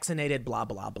who's vaccinated, blah,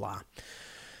 blah, blah.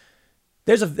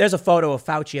 There's a photo of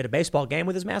Fauci at a baseball game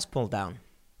with his mask pulled down.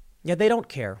 Yeah, they don't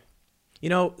care. You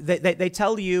know, they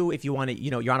tell you if you want to,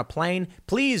 you're on a plane,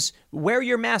 please wear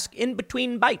your mask in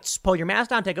between bites. Pull your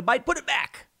mask down, take a bite, put it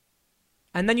back.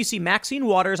 And then you see Maxine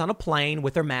Waters on a plane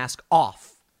with her mask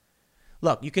off.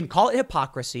 Look, you can call it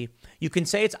hypocrisy. You can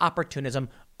say it's opportunism.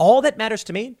 All that matters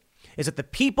to me is that the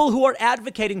people who are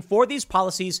advocating for these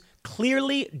policies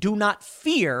clearly do not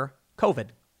fear COVID.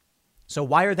 So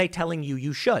why are they telling you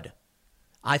you should?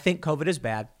 I think COVID is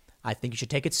bad. I think you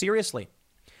should take it seriously.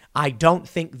 I don't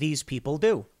think these people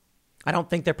do. I don't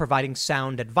think they're providing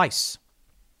sound advice.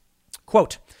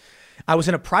 Quote, I was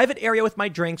in a private area with my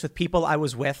drinks with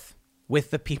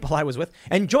the people I was with,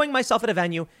 enjoying myself at a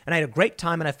venue, and I had a great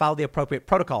time and I followed the appropriate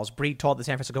protocols, Breed told the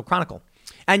San Francisco Chronicle.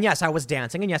 And yes, I was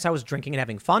dancing, and yes, I was drinking and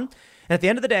having fun. And at the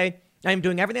end of the day, I am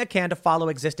doing everything I can to follow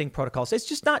existing protocols. It's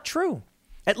just not true.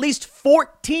 At least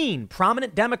 14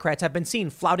 prominent Democrats have been seen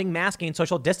flouting masking and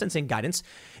social distancing guidance,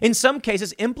 in some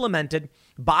cases implemented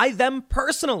by them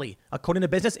personally, according to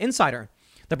Business Insider.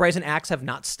 The brazen acts have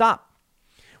not stopped.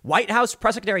 White House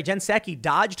Press Secretary Jen Psaki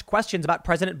dodged questions about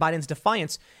President Biden's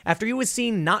defiance after he was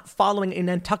seen not following a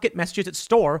Nantucket, Massachusetts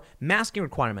store masking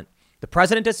requirement. The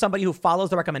president is somebody who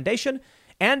follows the recommendation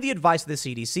and the advice of the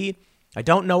CDC. I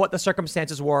don't know what the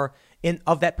circumstances were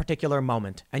of that particular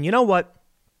moment. And you know what?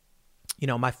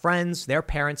 My friends, their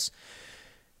parents,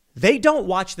 they don't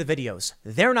watch the videos.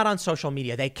 They're not on social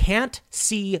media. They can't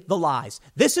see the lies.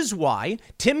 This is why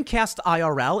Timcast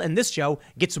IRL and this show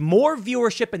gets more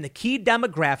viewership in the key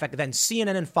demographic than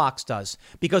CNN and Fox does.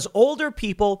 Because older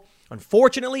people,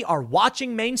 unfortunately, are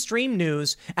watching mainstream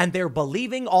news and they're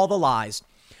believing all the lies.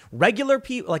 Regular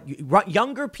people, like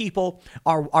younger people,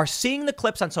 are seeing the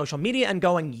clips on social media and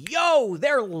going, yo,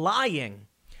 they're lying.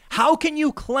 How can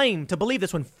you claim to believe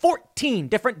this when 14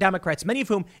 different Democrats, many of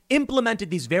whom implemented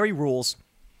these very rules,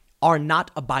 are not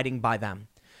abiding by them?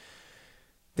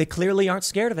 They clearly aren't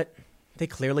scared of it. They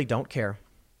clearly don't care.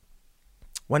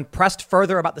 When pressed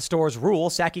further about the store's rule,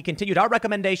 Psaki continued, our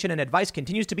recommendation and advice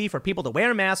continues to be for people to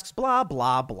wear masks, blah,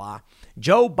 blah, blah.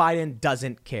 Joe Biden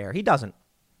doesn't care. He doesn't.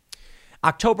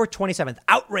 October 27th,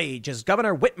 outrage as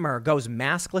Governor Whitmer goes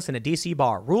maskless in a D.C.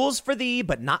 bar. Rules for thee,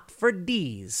 but not for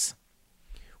D's.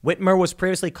 Whitmer was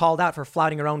previously called out for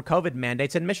flouting her own COVID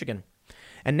mandates in Michigan.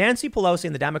 And Nancy Pelosi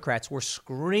and the Democrats were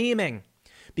screaming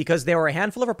because there were a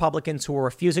handful of Republicans who were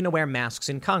refusing to wear masks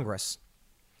in Congress.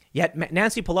 Yet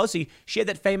Nancy Pelosi, she had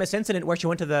that famous incident where she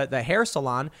went to the hair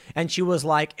salon and she was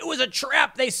like, it was a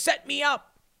trap. They set me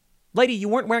up. Lady, you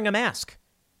weren't wearing a mask.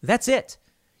 That's it.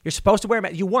 You're supposed to wear a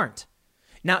mask. You weren't.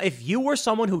 Now, if you were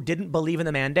someone who didn't believe in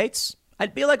the mandates,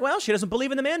 I'd be like, well, she doesn't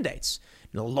believe in the mandates.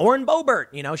 Lauren Boebert,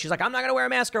 she's like, I'm not going to wear a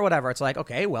mask or whatever. It's like,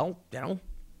 okay, well,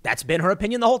 that's been her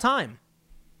opinion the whole time.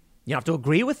 You don't have to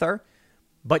agree with her,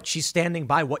 but she's standing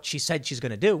by what she said she's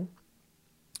going to do.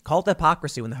 Call it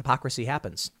hypocrisy when the hypocrisy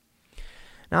happens.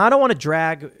 Now, I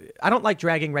don't like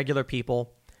dragging regular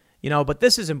people, but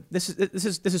this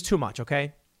is too much,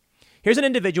 okay? Here's an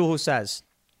individual who says,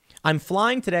 I'm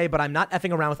flying today, but I'm not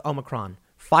effing around with Omicron.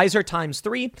 Pfizer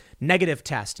 ×3, negative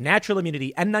test, natural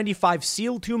immunity, N95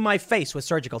 sealed to my face with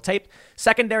surgical tape,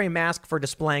 secondary mask for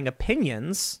displaying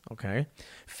opinions, okay?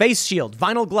 Face shield,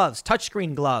 vinyl gloves,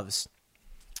 touchscreen gloves,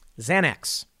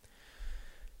 Xanax.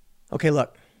 Okay,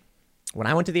 look, when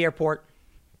I went to the airport,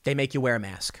 they make you wear a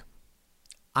mask.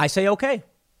 I say, okay,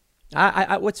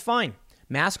 it's fine.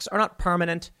 Masks are not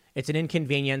permanent. It's an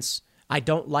inconvenience. I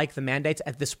don't like the mandates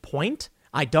at this point.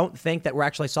 I don't think that we're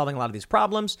actually solving a lot of these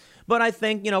problems, but I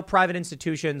think, private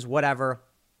institutions, whatever,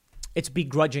 it's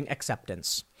begrudging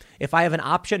acceptance. If I have an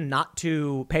option not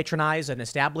to patronize an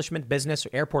establishment, business, or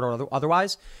airport or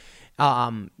otherwise,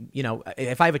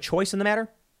 if I have a choice in the matter,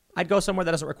 I'd go somewhere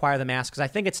that doesn't require the mask because I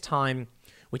think it's time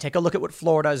we take a look at what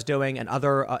Florida is doing and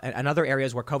other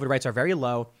areas where COVID rates are very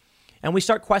low, and we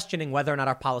start questioning whether or not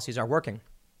our policies are working.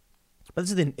 But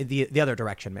this is the other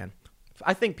direction, man.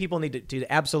 I think people need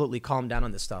to absolutely calm down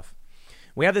on this stuff.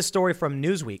 We have this story from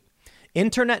Newsweek.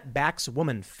 Internet backs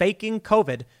woman faking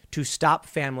COVID to stop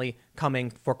family coming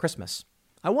for Christmas.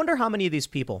 I wonder how many of these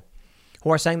people who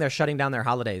are saying they're shutting down their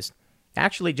holidays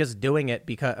actually just doing it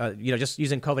because, just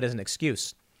using COVID as an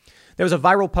excuse. There was a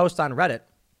viral post on Reddit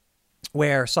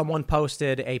where someone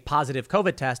posted a positive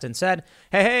COVID test and said,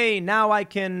 hey, now I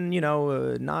can,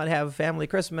 not have family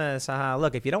Christmas.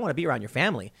 Look, if you don't want to be around your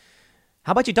family,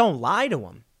 how about you don't lie to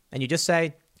them? And you just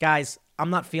say, guys,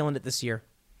 I'm not feeling it this year.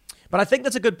 But I think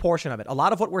that's a good portion of it. A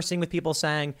lot of what we're seeing with people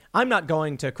saying, I'm not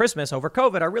going to Christmas over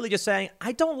COVID are really just saying,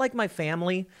 I don't like my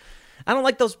family. I don't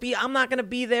like I'm not going to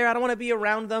be there. I don't want to be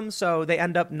around them. So they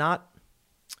end up not.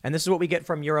 And this is what we get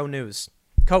from Euronews.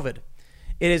 COVID.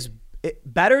 It is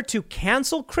better to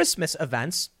cancel Christmas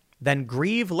events than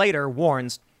grieve later,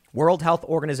 warns World Health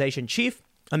Organization chief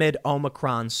amid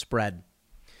Omicron spread.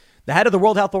 The head of the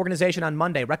World Health Organization on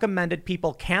Monday recommended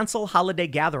people cancel holiday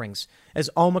gatherings as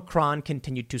Omicron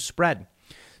continued to spread.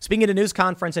 Speaking at a news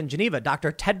conference in Geneva,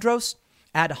 Dr. Tedros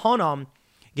Adhanom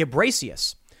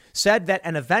Ghebreyesus said that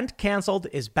an event canceled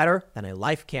is better than a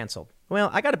life canceled.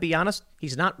 Well, I got to be honest,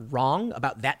 he's not wrong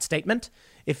about that statement.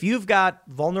 If you've got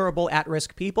vulnerable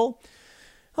at-risk people,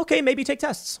 okay, maybe take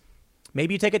tests.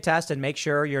 Maybe you take a test and make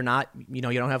sure you're not, you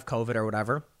don't have COVID or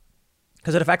whatever,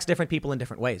 because it affects different people in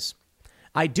different ways.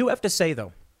 I do have to say,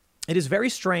 though, it is very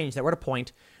strange that we're at a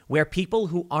point where people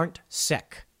who aren't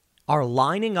sick are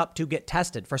lining up to get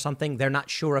tested for something they're not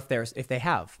sure if they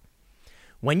have.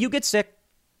 When you get sick,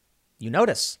 you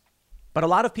notice. But a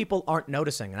lot of people aren't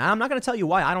noticing. And I'm not going to tell you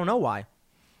why. I don't know why.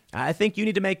 I think you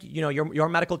need to make, your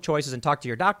medical choices and talk to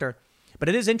your doctor. But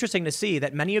it is interesting to see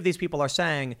that many of these people are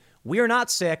saying, we're not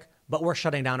sick, but we're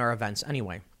shutting down our events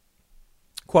anyway.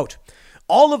 Quote,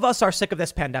 all of us are sick of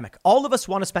this pandemic. All of us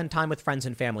want to spend time with friends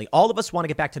and family. All of us want to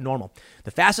get back to normal.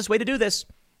 The fastest way to do this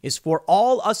is for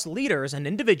all us leaders and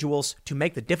individuals to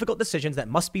make the difficult decisions that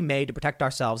must be made to protect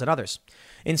ourselves and others.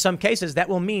 In some cases, that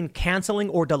will mean canceling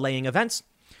or delaying events.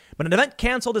 But an event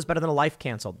canceled is better than a life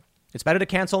canceled. It's better to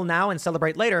cancel now and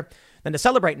celebrate later than to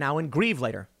celebrate now and grieve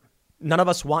later. None of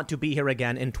us want to be here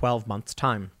again in 12 months'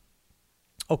 time.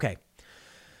 Okay.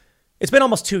 It's been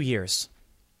almost 2 years.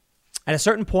 At a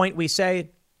certain point, we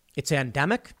say it's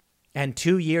endemic and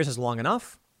 2 years is long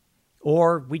enough,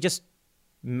 or we just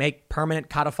make permanent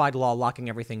codified law locking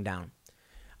everything down.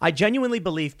 I genuinely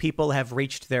believe people have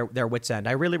reached their wits' end.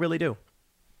 I really, really do.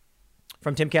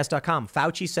 From timcast.com,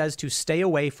 Fauci says to stay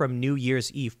away from New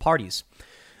Year's Eve parties.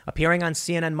 Appearing on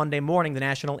CNN Monday morning, the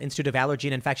National Institute of Allergy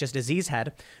and Infectious Disease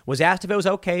head was asked if it was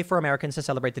okay for Americans to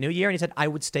celebrate the new year, and he said, I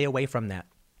would stay away from that.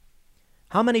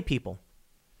 How many people?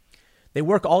 They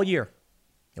work all year.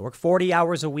 They work 40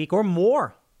 hours a week or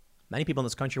more Many people in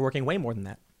this country are working way more than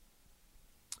that.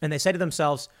 And they say to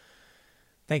themselves,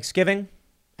 Thanksgiving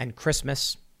and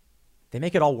Christmas, they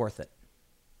make it all worth it.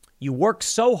 You work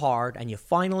so hard and you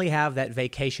finally have that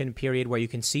vacation period where you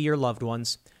can see your loved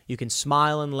ones. You can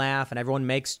smile and laugh and everyone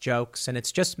makes jokes and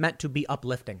it's just meant to be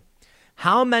uplifting.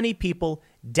 How many people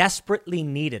desperately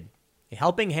needed a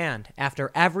helping hand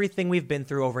after everything we've been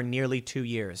through over nearly 2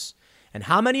 years? And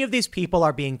how many of these people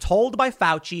are being told by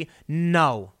Fauci,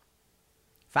 no?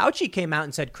 Fauci came out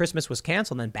and said Christmas was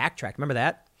canceled and then backtracked. Remember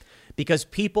that? Because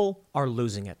people are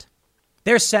losing it.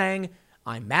 They're saying,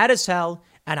 I'm mad as hell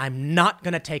and I'm not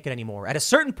going to take it anymore. At a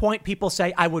certain point, people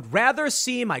say, I would rather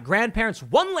see my grandparents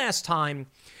one last time,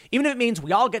 even if it means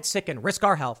we all get sick and risk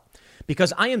our health,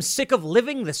 because I am sick of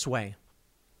living this way.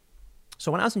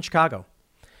 So when I was in Chicago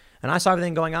and I saw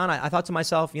everything going on, I thought to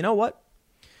myself, you know what?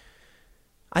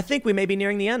 I think we may be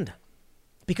nearing the end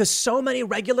because so many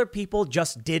regular people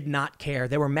just did not care.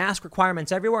 There were mask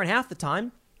requirements everywhere, and half the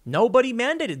time, nobody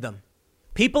mandated them.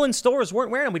 People in stores weren't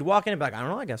wearing them. We'd walk in and be like, I don't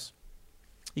know, I guess.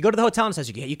 You go to the hotel and it says,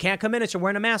 you can't come in unless you're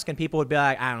wearing a mask. And people would be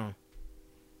like, I don't know.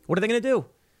 What are they going to do?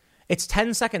 It's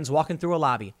 10 seconds walking through a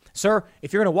lobby. Sir,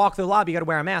 if you're going to walk through the lobby, you got to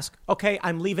wear a mask. Okay,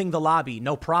 I'm leaving the lobby.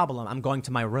 No problem. I'm going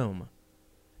to my room.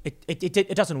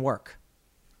 It doesn't work.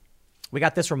 We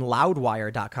got this from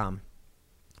loudwire.com.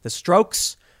 The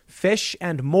Strokes, Fish,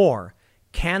 and more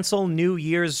cancel New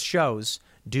Year's shows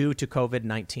due to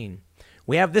COVID-19.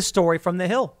 We have this story from The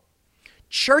Hill.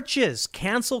 Churches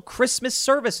cancel Christmas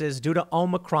services due to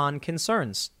Omicron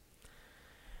concerns.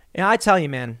 Yeah, I tell you,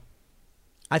 man,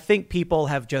 I think people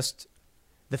have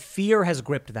the fear has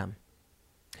gripped them.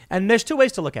 And there's two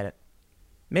ways to look at it.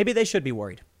 Maybe they should be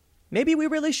worried. Maybe we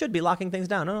really should be locking things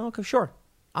down. No, okay, sure.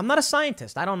 I'm not a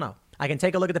scientist. I don't know. I can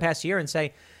take a look at the past year and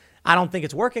say, I don't think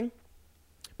it's working.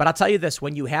 But I'll tell you this,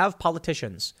 when you have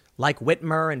politicians like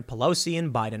Whitmer and Pelosi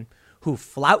and Biden who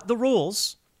flout the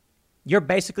rules, you're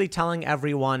basically telling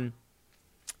everyone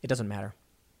it doesn't matter.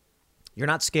 You're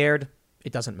not scared.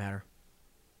 It doesn't matter.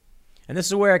 And this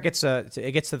is where it gets to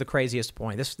the craziest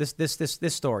point.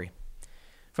 This story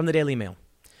from the Daily Mail.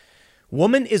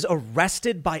 Woman is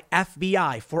arrested by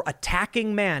FBI for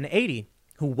attacking man 80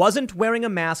 who wasn't wearing a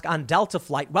mask on Delta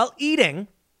flight while eating,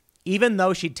 even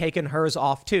though she'd taken hers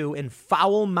off too, in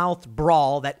foul-mouthed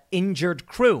brawl that injured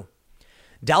crew.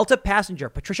 Delta passenger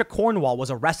Patricia Cornwall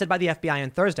was arrested by the FBI on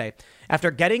Thursday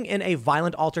after getting in a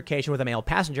violent altercation with a male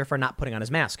passenger for not putting on his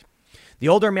mask. The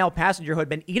older male passenger who had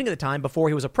been eating at the time before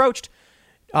he was approached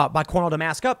by Cornwall to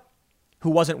mask up, who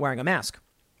wasn't wearing a mask.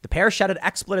 The pair shouted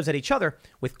expletives at each other,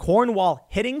 with Cornwall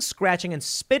hitting, scratching, and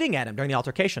spitting at him during the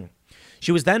altercation.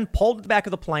 She was then pulled to the back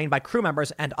of the plane by crew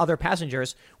members and other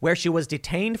passengers, where she was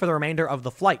detained for the remainder of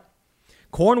the flight.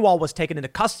 Cornwall was taken into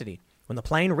custody when the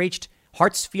plane reached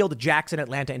Hartsfield-Jackson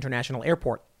Atlanta International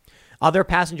Airport. Other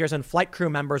passengers and flight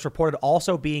crew members reported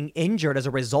also being injured as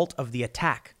a result of the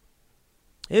attack.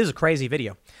 It is a crazy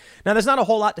video. Now, there's not a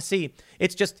whole lot to see.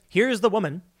 It's just, here's the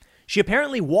woman. She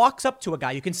apparently walks up to a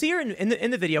guy. You can see her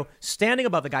in the video standing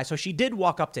above the guy. So she did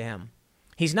walk up to him.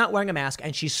 He's not wearing a mask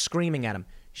and she's screaming at him.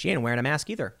 She ain't wearing a mask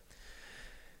either.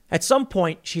 At some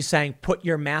point, she's saying, put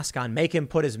your mask on, make him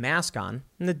put his mask on.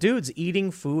 And the dude's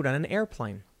eating food on an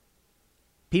airplane.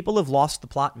 People have lost the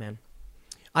plot, man.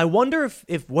 I wonder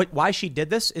why she did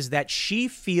this is that she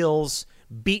feels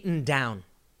beaten down.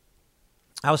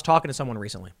 I was talking to someone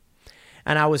recently,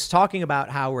 and I was talking about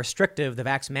how restrictive the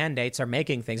vax mandates are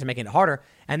making things, are making it harder.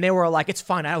 And they were like, it's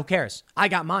fine. Who cares? I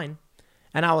got mine.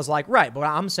 And I was like, right. But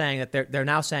I'm saying that they're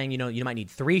now saying, you might need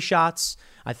 3 shots.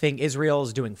 I think Israel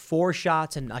is doing 4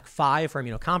 shots and like 5 for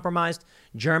immunocompromised.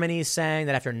 Germany's saying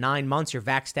that after 9 months, your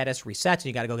vax status resets and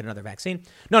you got to go get another vaccine.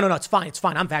 No, it's fine. It's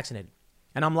fine. I'm vaccinated.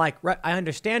 And I'm like, right, I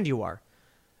understand you are.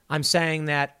 I'm saying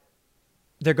that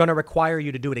they're going to require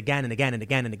you to do it again and again and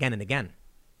again and again and again.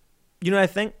 You know what I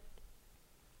think?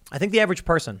 I think the average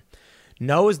person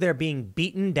knows they're being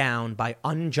beaten down by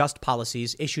unjust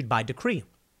policies issued by decree.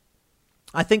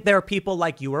 I think there are people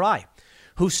like you or I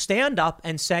who stand up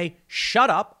and say,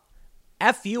 shut up,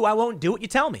 F you, I won't do what you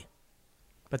tell me.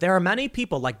 But there are many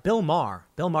people like Bill Maher.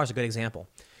 Bill Maher's a good example.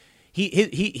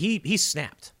 He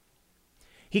snapped.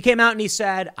 He came out and he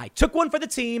said, I took one for the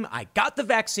team. I got the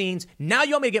vaccines. Now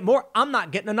you want me to get more? I'm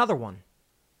not getting another one.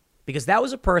 Because that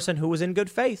was a person who was in good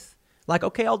faith. Like,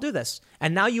 okay, I'll do this.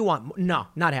 And now you want, no,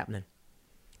 not happening.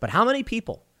 But how many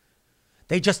people,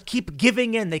 they just keep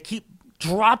giving in. They keep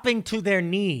dropping to their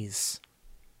knees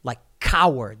like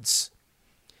cowards.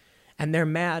 And they're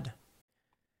mad.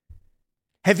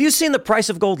 Have you seen the price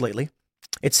of gold lately?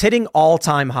 It's hitting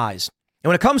all-time highs. And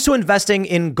when it comes to investing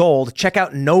in gold, check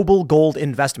out Noble Gold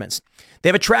Investments. They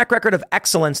have a track record of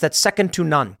excellence that's second to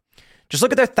none. Just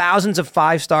look at their thousands of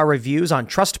 5-star reviews on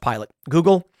Trustpilot,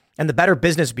 Google, and the Better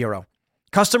Business Bureau.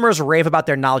 Customers rave about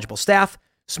their knowledgeable staff,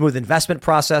 smooth investment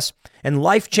process, and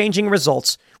life-changing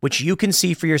results, which you can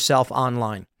see for yourself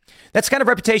online. That's the kind of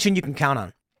reputation you can count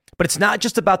on. But it's not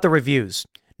just about the reviews.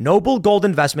 Noble Gold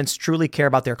Investments truly care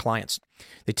about their clients.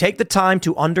 They take the time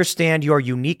to understand your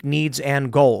unique needs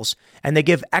and goals, and they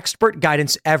give expert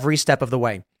guidance every step of the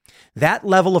way. That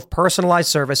level of personalized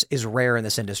service is rare in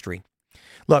this industry.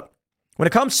 Look, when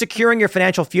it comes to securing your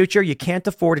financial future, you can't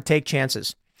afford to take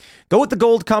chances. Go with the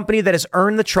gold company that has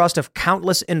earned the trust of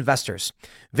countless investors.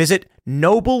 Visit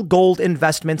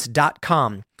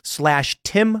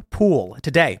noblegoldinvestments.com/Tim Pool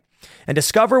today and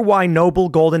discover why Noble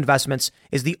Gold Investments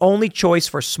is the only choice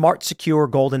for smart, secure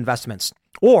gold investments.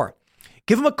 Or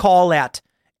give them a call at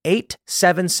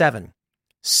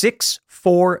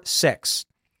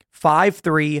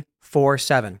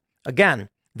 877-646-5347. Again,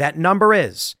 that number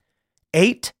is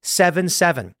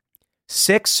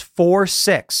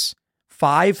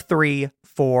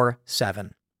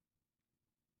 877-646-5347.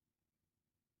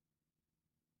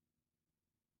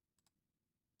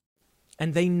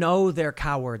 And they know they're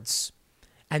cowards,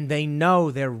 and they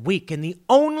know they're weak, and the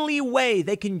only way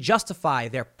they can justify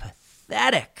their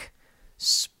pathetic,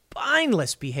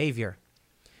 spineless behavior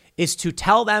is to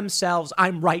tell themselves,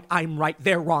 I'm right,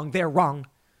 they're wrong.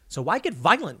 So why get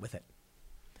violent with it?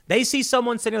 They see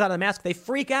someone sitting without a mask, they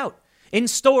freak out. In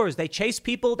stores, they chase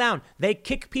people down. They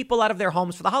kick people out of their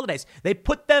homes for the holidays. They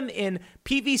put them in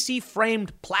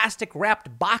PVC-framed,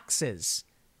 plastic-wrapped boxes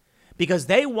because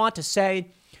they want to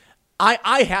say,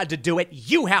 I had to do it.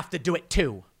 You have to do it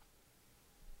too.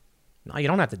 No, you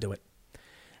don't have to do it. And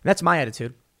that's my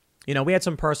attitude. You know, we had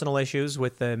some personal issues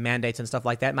with the mandates and stuff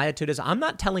like that. My attitude is I'm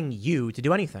not telling you to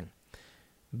do anything,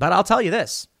 but I'll tell you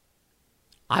this.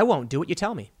 I won't do what you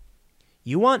tell me.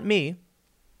 You want me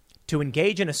to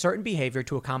engage in a certain behavior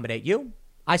to accommodate you?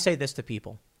 I say this to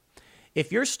people.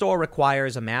 If your store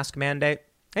requires a mask mandate,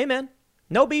 hey man,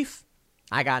 no beef.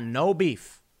 I got no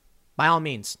beef. By all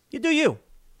means, you do you.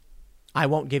 I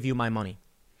won't give you my money.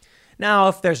 Now,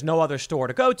 if there's no other store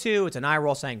to go to, it's an eye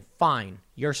roll saying, fine,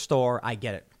 your store, I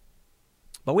get it.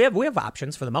 But we have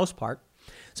options for the most part.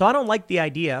 So I don't like the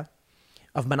idea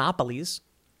of monopolies.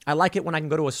 I like it when I can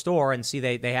go to a store and see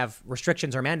they have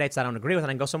restrictions or mandates I don't agree with and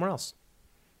I can go somewhere else.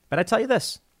 But I tell you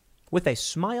this, with a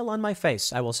smile on my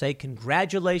face, I will say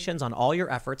congratulations on all your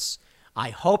efforts. I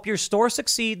hope your store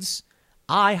succeeds.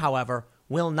 I, however,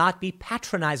 will not be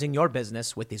patronizing your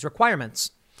business with these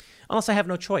requirements unless I have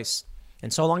no choice.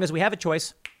 And so long as we have a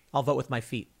choice, I'll vote with my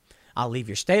feet. I'll leave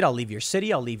your state. I'll leave your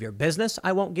city. I'll leave your business.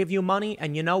 I won't give you money.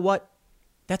 And you know what?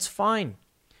 That's fine.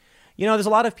 You know, there's a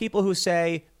lot of people who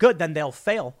say, good, then they'll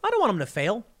fail. I don't want them to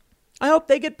fail. I hope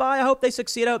they get by. I hope they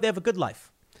succeed. I hope they have a good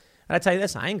life. And I tell you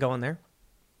this, I ain't going there.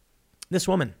 This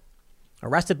woman,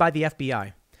 arrested by the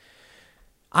FBI.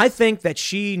 I think that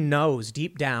she knows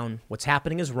deep down what's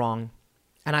happening is wrong.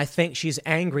 And I think she's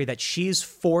angry that she's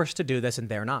forced to do this and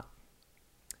they're not.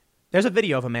 There's a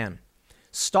video of a man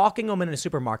stalking a woman in a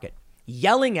supermarket,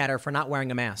 yelling at her for not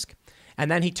wearing a mask. And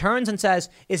then he turns and says,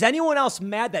 is anyone else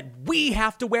mad that we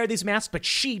have to wear these masks, but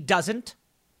she doesn't?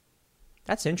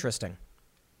 That's interesting.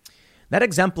 That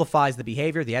exemplifies the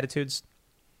behavior, the attitudes.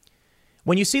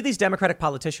 When you see these Democratic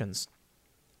politicians,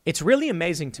 it's really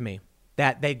amazing to me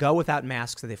that they go without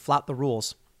masks, that they flout the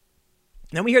rules.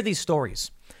 Then we hear these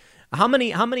stories. How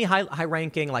many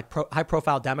high-ranking,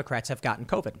 high-profile Democrats have gotten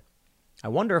COVID? I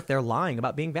wonder if they're lying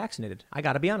about being vaccinated. I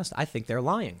got to be honest. I think they're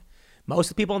lying. Most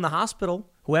of the people in the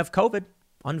hospital who have COVID,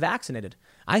 unvaccinated.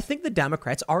 I think the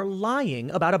Democrats are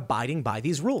lying about abiding by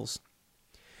these rules.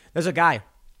 There's a guy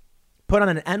put on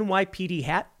an NYPD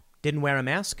hat, didn't wear a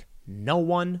mask. No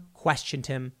one questioned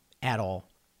him at all.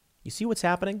 You see what's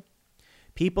happening?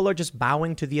 People are just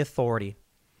bowing to the authority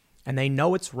and they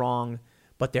know it's wrong,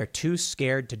 but they're too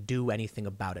scared to do anything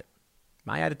about it.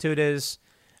 My attitude is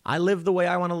I live the way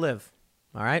I want to live.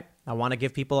 All right. I want to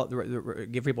give people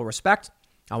respect.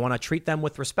 I want to treat them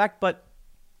with respect, but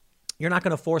you're not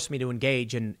going to force me to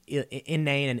engage in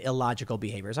inane and illogical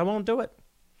behaviors. I won't do it.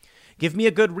 Give me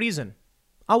a good reason.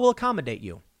 I will accommodate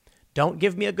you. Don't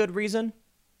give me a good reason.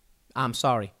 I'm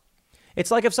sorry. It's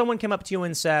like if someone came up to you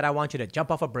and said, I want you to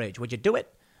jump off a bridge. Would you do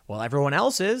it? Well, everyone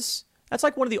else is. That's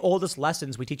like one of the oldest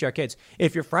lessons we teach our kids.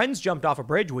 If your friends jumped off a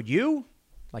bridge, would you?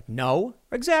 Like, no,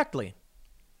 exactly.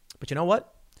 But you know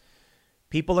what?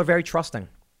 People are very trusting.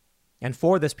 And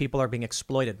for this, people are being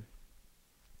exploited.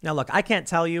 Now, look, I can't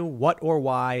tell you what or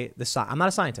why I'm not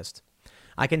a scientist.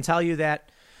 I can tell you that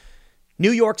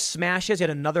New York smashes yet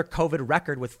another COVID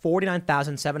record with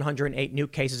 49,708 new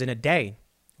cases in a day.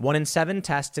 1 in 7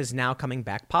 tests is now coming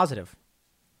back positive.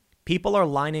 People are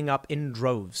lining up in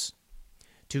droves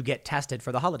to get tested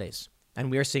for the holidays. And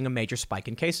we are seeing a major spike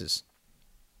in cases.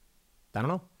 I don't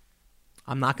know.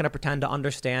 I'm not going to pretend to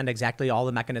understand exactly all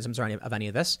the mechanisms of any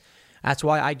of this. That's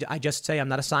why I just say I'm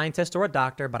not a scientist or a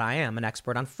doctor, but I am an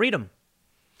expert on freedom.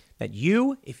 That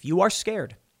you, if you are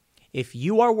scared, if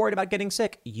you are worried about getting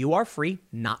sick, you are free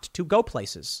not to go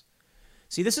places.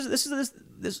 See,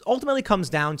 this ultimately comes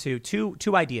down to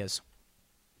two ideas.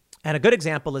 And a good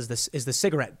example is the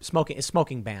cigarette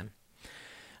smoking ban.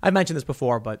 I've mentioned this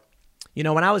before, but you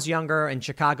know, when I was younger and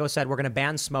Chicago said we're going to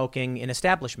ban smoking in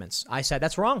establishments, I said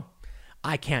that's wrong.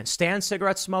 I can't stand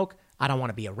cigarette smoke. I don't want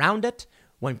to be around it.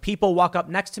 When people walk up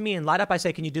next to me and light up, I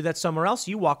say, can you do that somewhere else?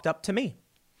 You walked up to me.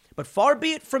 But far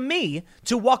be it from me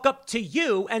to walk up to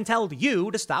you and tell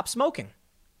you to stop smoking.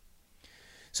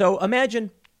 So imagine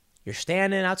you're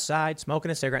standing outside smoking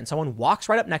a cigarette and someone walks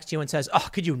right up next to you and says, oh,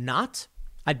 could you not?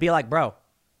 I'd be like, bro,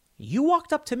 you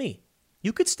walked up to me.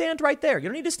 You could stand right there. You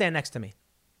don't need to stand next to me.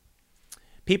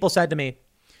 People said to me,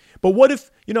 but what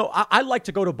if, you know, I like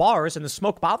to go to bars and the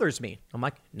smoke bothers me. I'm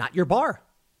like, not your bar.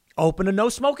 Open a no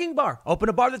smoking bar. Open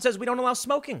a bar that says we don't allow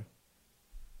smoking.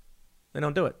 They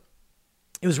don't do it.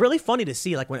 It was really funny to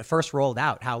see, like, when it first rolled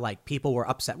out, how, like, people were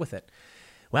upset with it.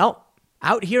 Well,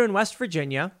 out here in West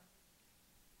Virginia,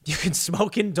 you can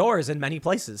smoke indoors in many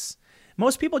places.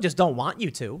 Most people just don't want you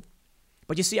to.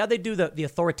 But you see how they do the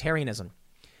authoritarianism.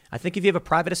 I think if you have a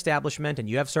private establishment and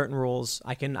you have certain rules,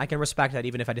 I can respect that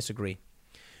even if I disagree.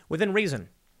 Within reason.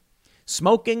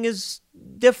 Smoking is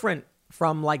different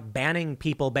from like banning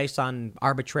people based on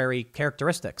arbitrary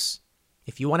characteristics.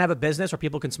 If you want to have a business where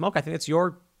people can smoke, I think it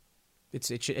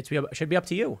should be up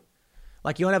to you.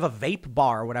 Like you want to have a vape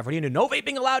bar or whatever. You know, no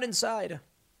vaping allowed inside.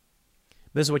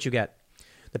 This is what you get.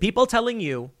 The people telling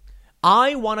you,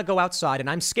 I want to go outside and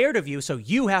I'm scared of you, so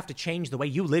you have to change the way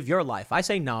you live your life. I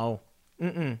say no.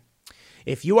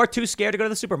 If you are too scared to go to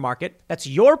the supermarket, that's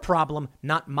your problem,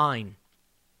 not mine.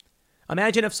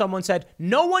 Imagine if someone said,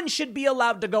 no one should be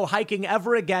allowed to go hiking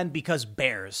ever again because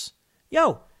bears.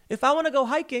 Yo, if I want to go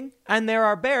hiking and there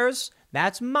are bears,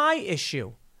 that's my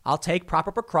issue. I'll take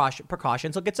proper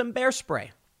precautions. I'll get some bear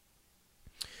spray.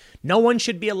 No one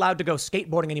should be allowed to go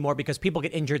skateboarding anymore because people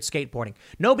get injured skateboarding.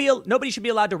 Nobody should be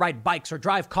allowed to ride bikes or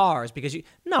drive cars because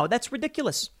no, that's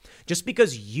ridiculous. Just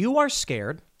because you are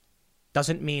scared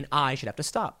doesn't mean I should have to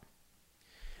stop.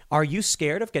 Are you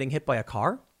scared of getting hit by a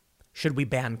car? Should we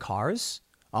ban cars?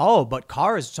 Oh, but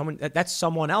cars, that's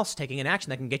someone else taking an action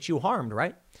that can get you harmed,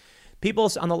 right?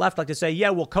 People on the left like to say, yeah,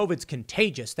 well, COVID's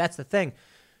contagious. That's the thing.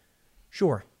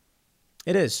 Sure,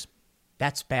 it is.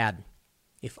 That's bad.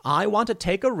 If I want to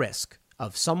take a risk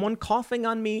of someone coughing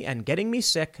on me and getting me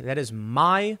sick, that is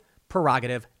my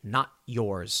prerogative, not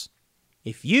yours.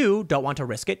 If you don't want to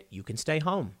risk it, you can stay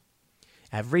home.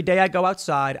 Every day I go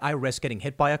outside, I risk getting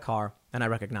hit by a car, and I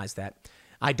recognize that.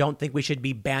 I don't think we should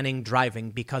be banning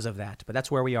driving because of that, but that's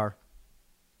where we are.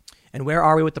 And where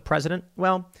are we with the president?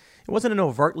 Well, it wasn't an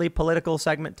overtly political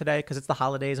segment today because it's the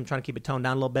holidays. I'm trying to keep it toned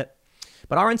down a little bit.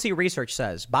 But RNC research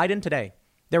says, Biden today,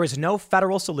 there is no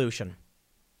federal solution.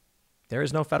 There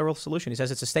is no federal solution. He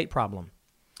says it's a state problem.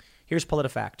 Here's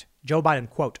PolitiFact. Joe Biden,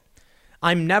 quote,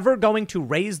 I'm never going to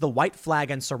raise the white flag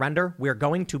and surrender. We're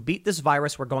going to beat this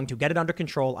virus. We're going to get it under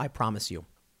control. I promise you.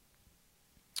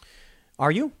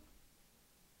 Are you?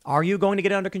 Are you going to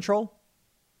get it under control?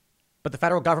 But the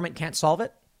federal government can't solve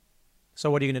it?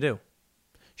 So what are you going to do?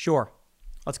 Sure.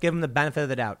 Let's give him the benefit of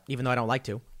the doubt, even though I don't like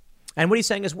to. And what he's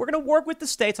saying is we're going to work with the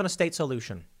states on a state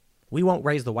solution. We won't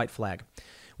raise the white flag.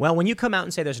 Well, when you come out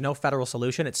and say there's no federal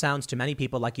solution, it sounds to many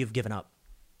people like you've given up.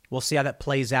 We'll see how that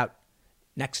plays out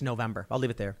next November. I'll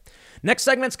leave it there. Next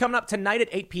segment's coming up tonight at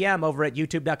 8 p.m. over at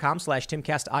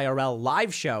youtube.com/TimCastIRL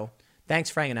live show.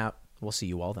 Thanks for hanging out. We'll see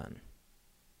you all then.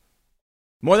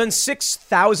 More than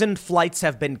 6,000 flights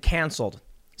have been canceled.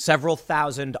 Several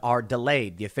thousand are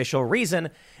delayed. The official reason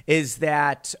is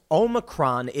that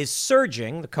Omicron is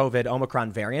surging, the COVID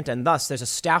Omicron variant, and thus there's a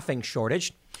staffing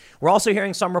shortage. We're also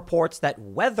hearing some reports that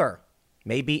weather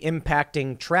may be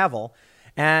impacting travel.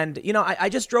 And, you know, I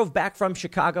just drove back from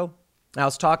Chicago. I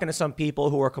was talking to some people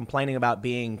who were complaining about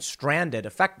being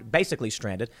stranded, basically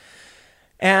stranded.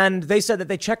 And they said that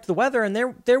they checked the weather and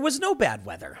there was no bad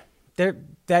weather.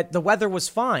 That the weather was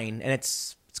fine, and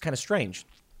it's kind of strange.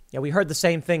 Yeah, we heard the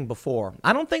same thing before.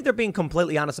 I don't think they're being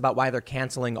completely honest about why they're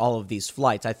canceling all of these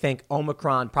flights. I think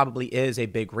Omicron probably is a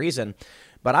big reason,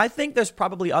 but I think there's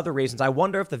probably other reasons. I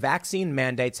wonder if the vaccine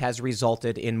mandates has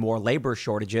resulted in more labor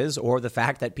shortages or the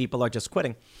fact that people are just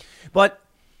quitting. But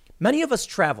many of us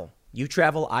travel. You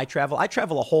travel, I travel. I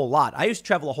travel a whole lot. I used to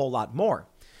travel a whole lot more.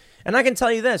 And I can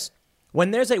tell you this.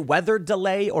 When there's a weather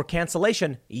delay or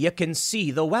cancellation, you can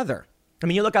see the weather. I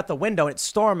mean, you look out the window and it's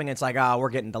storming. And it's like, we're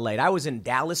getting delayed. I was in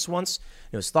Dallas once.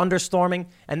 It was thunderstorming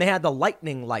and they had the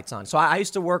lightning lights on. So I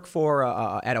used to work for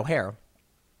at O'Hare.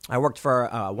 I worked for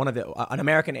an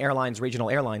American Airlines regional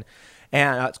airline,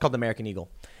 and it's called the American Eagle.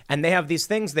 And they have these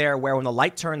things there where when the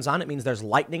light turns on, it means there's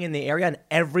lightning in the area and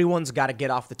everyone's got to get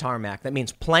off the tarmac. That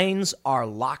means planes are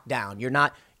locked down.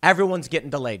 Everyone's getting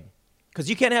delayed because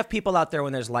you can't have people out there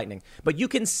when there's lightning. But you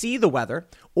can see the weather,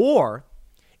 or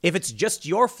if it's just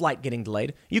your flight getting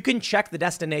delayed, you can check the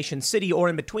destination city or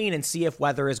in between and see if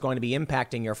weather is going to be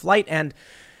impacting your flight. And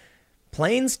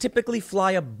planes typically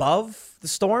fly above the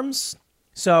storms.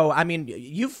 So, I mean,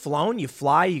 you've flown, you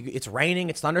fly, it's raining,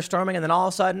 it's thunderstorming, and then all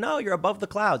of a sudden, no, you're above the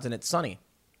clouds and it's sunny.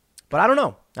 But I don't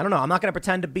know. I'm not going to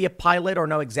pretend to be a pilot or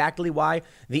know exactly why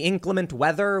the inclement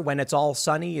weather when it's all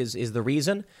sunny is the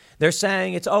reason. They're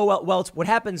saying it's what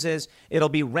happens is it'll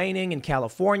be raining in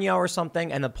California or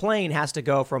something, and the plane has to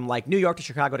go from like New York to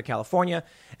Chicago to California.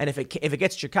 And if it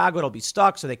gets to Chicago, it'll be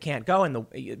stuck, so they can't go. And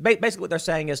basically what they're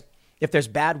saying is if there's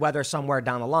bad weather somewhere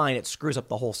down the line, it screws up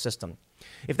the whole system.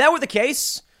 If that were the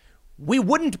case, we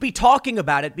wouldn't be talking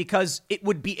about it because it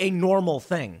would be a normal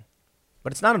thing.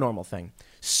 But it's not a normal thing.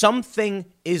 Something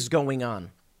is going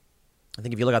on. I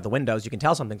think if you look out the windows, you can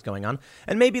tell something's going on.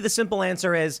 And maybe the simple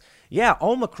answer is, yeah,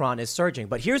 Omicron is surging.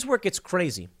 But here's where it gets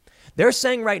crazy. They're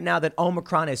saying right now that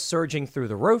Omicron is surging through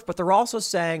the roof, but they're also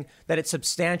saying that it's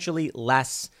substantially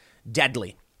less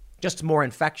deadly, just more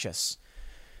infectious.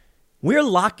 We're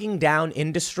locking down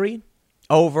industry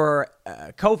over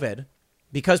COVID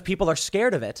because people are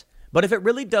scared of it. But if it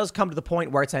really does come to the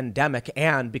point where it's endemic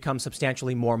and becomes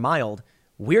substantially more mild,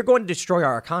 we're going to destroy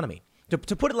our economy. To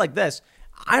put it like this,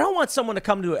 I don't want someone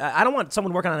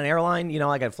working on an airline,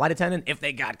 like a flight attendant, if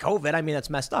they got COVID. I mean, that's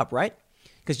messed up, right?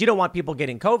 Because you don't want people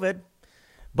getting COVID.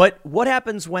 But what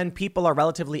happens when people are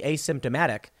relatively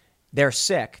asymptomatic, they're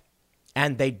sick,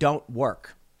 and they don't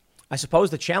work? I suppose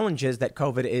the challenge is that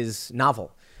COVID is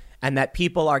novel and that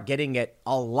people are getting it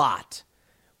a lot.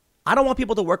 I don't want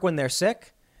people to work when they're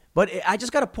sick, but I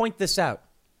just got to point this out.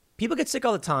 People get sick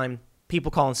all the time.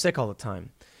 People call in sick all the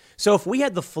time. So if we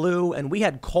had the flu and we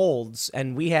had colds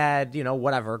and we had,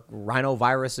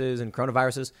 rhinoviruses and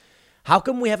coronaviruses, how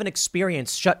come we haven't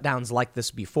experienced shutdowns like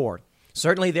this before?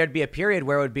 Certainly there'd be a period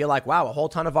where it would be like, wow, a whole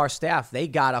ton of our staff, they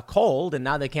got a cold and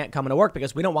now they can't come into work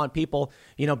because we don't want people,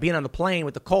 being on the plane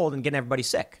with the cold and getting everybody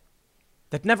sick.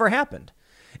 That never happened.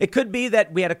 It could be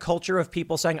that we had a culture of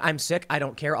people saying, I'm sick, I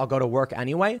don't care, I'll go to work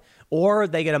anyway. Or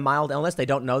they get a mild illness, they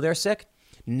don't know they're sick.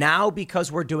 Now,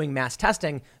 because we're doing mass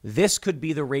testing, this could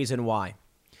be the reason why.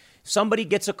 Somebody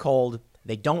gets a cold,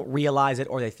 they don't realize it,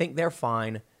 or they think they're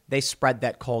fine. They spread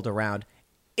that cold around.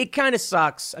 It kind of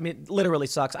sucks. I mean, it literally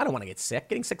sucks. I don't want to get sick.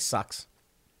 Getting sick sucks.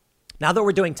 Now that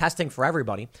we're doing testing for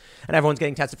everybody and everyone's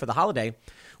getting tested for the holiday,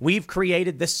 we've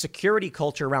created this security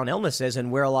culture around illnesses.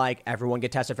 And we're like, everyone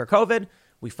get tested for COVID.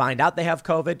 We find out they have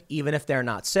COVID, even if they're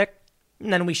not sick.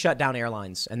 And then we shut down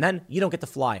airlines. And then you don't get to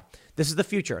fly. This is the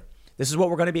future. This is what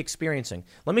we're going to be experiencing.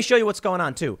 Let me show you what's going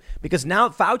on, too. Because now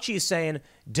Fauci is saying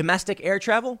domestic air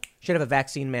travel should have a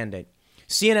vaccine mandate.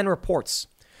 CNN reports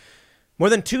more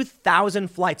than 2,000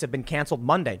 flights have been canceled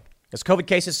Monday as COVID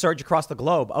cases surge across the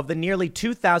globe. Of the nearly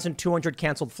 2,200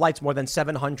 canceled flights, more than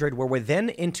 700 were within,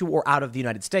 into, or out of the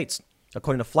United States.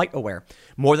 According to FlightAware,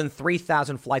 more than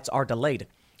 3,000 flights are delayed.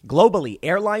 Globally,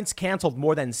 airlines canceled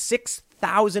more than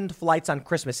 6,000 flights on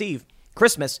Christmas Eve,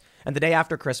 Christmas, and the day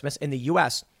after Christmas in the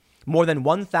U.S. More than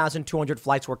 1,200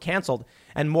 flights were canceled,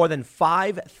 and more than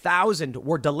 5,000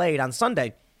 were delayed on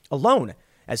Sunday alone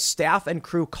as staff and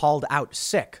crew called out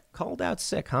sick. Called out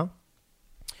sick, huh?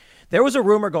 There was a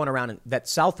rumor going around that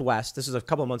Southwest, this is a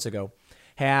couple of months ago,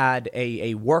 had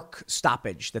a work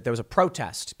stoppage, that there was a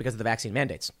protest because of the vaccine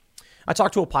mandates. I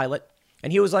talked to a pilot,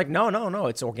 and he was like, no,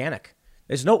 it's organic.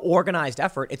 There's no organized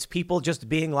effort. It's people just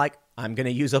being like, I'm going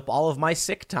to use up all of my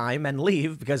sick time and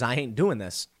leave because I ain't doing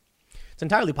this. It's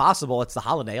entirely possible. It's the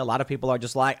holiday. A lot of people are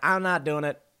just like, I'm not doing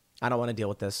it. I don't want to deal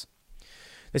with this.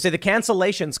 They say the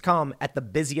cancellations come at the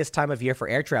busiest time of year for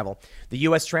air travel. The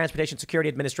U.S. Transportation Security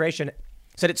Administration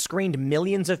said it screened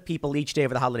millions of people each day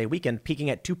over the holiday weekend, peaking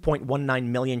at 2.19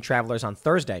 million travelers on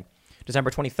Thursday,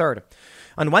 December 23rd.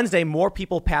 On Wednesday, more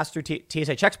people passed through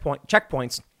TSA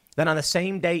checkpoints than on the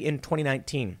same day in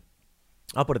 2019.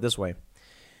 I'll put it this way.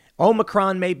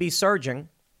 Omicron may be surging.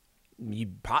 You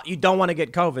don't want to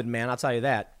get COVID, man. I'll tell you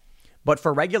that. But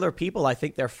for regular people, I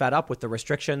think they're fed up with the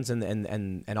restrictions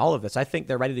and all of this. I think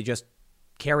they're ready to just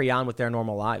carry on with their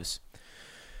normal lives.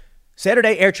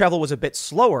 Saturday, air travel was a bit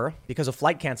slower because of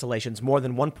flight cancellations. More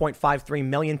than 1.53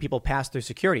 million people passed through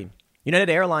security. United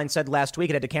Airlines said last week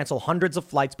it had to cancel hundreds of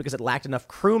flights because it lacked enough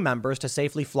crew members to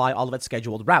safely fly all of its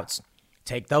scheduled routes.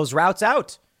 Take those routes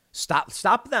out.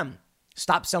 Stop them.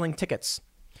 Stop selling tickets.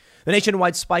 The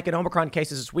nationwide spike in Omicron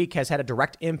cases this week has had a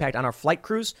direct impact on our flight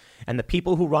crews and the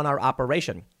people who run our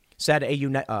operation, said a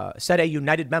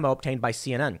United memo obtained by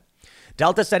CNN.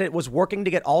 Delta said it was working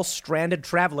to get all stranded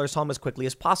travelers home as quickly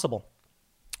as possible.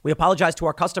 We apologize to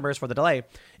our customers for the delay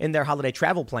in their holiday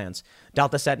travel plans,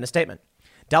 Delta said in a statement.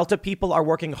 Delta people are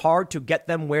working hard to get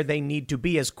them where they need to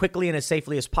be as quickly and as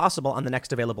safely as possible on the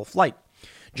next available flight.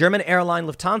 German airline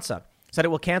Lufthansa said it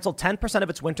will cancel 10% of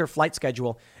its winter flight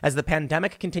schedule as the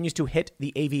pandemic continues to hit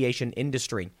the aviation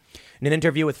industry. In an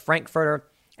interview with Frankfurter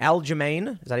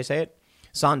Allgemeine, is that how you say it?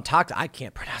 I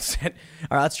can't pronounce it.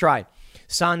 All right, let's try.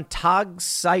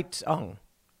 Sonntagszeitung,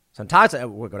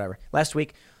 whatever. Last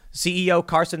week, CEO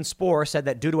Carsten Spohr said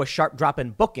that due to a sharp drop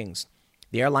in bookings,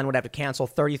 the airline would have to cancel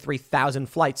 33,000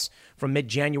 flights from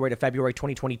mid-January to February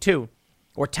 2022,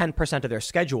 or 10% of their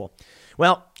schedule.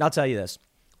 Well, I'll tell you this.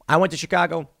 I went to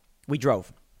Chicago. We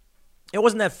drove. It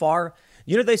wasn't that far.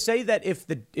 You know, they say that if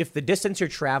the distance you're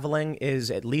traveling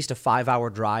is at least a 5-hour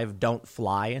drive, don't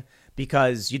fly,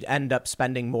 because you'd end up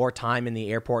spending more time in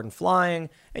the airport and flying,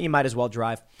 and you might as well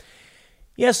drive.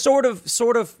 Yeah, sort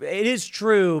of. It is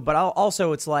true, but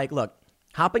also it's like, look,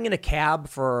 hopping in a cab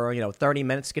for 30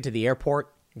 minutes to get to the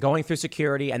airport, going through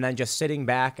security, and then just sitting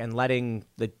back and letting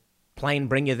the plane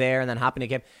bring you there, and then hopping in a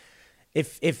cab.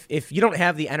 If you don't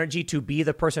have the energy to be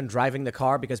the person driving the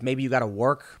car because maybe you got to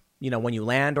work, when you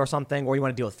land or something, or you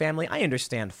want to deal with family, I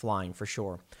understand flying for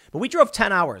sure. But we drove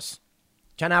 10 hours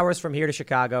from here to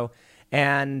Chicago,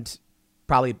 and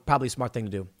probably a smart thing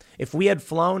to do. If we had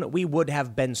flown, we would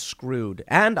have been screwed.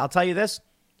 And I'll tell you this,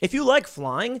 if you like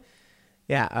flying,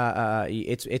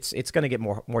 it's going to get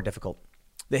more difficult.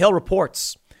 The Hill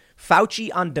reports Fauci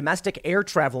on domestic air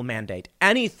travel mandate.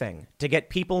 Anything to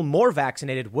get people more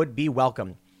vaccinated would be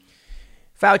welcome.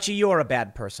 Fauci, you're a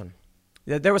bad person.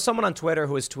 There was someone on Twitter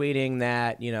who was tweeting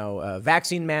that,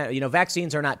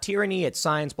 vaccines are not tyranny. It's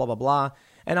science, blah, blah, blah.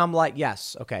 And I'm like,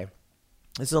 yes. OK,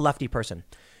 this is a lefty person.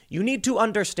 You need to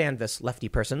understand this, lefty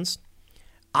persons.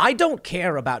 I don't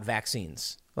care about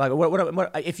vaccines. Like,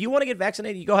 what, if you want to get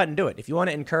vaccinated, you go ahead and do it. If you want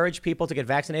to encourage people to get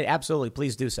vaccinated, absolutely,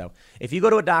 please do so. If you go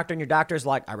to a doctor and your doctor's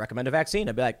like, I recommend a vaccine,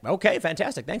 I'd be like, okay,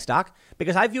 fantastic. Thanks, doc.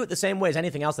 Because I view it the same way as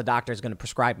anything else the doctor is going to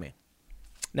prescribe me.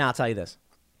 Now, I'll tell you this.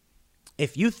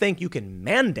 If you think you can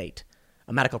mandate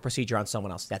a medical procedure on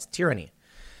someone else, that's tyranny.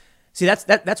 See, that's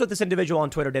what this individual on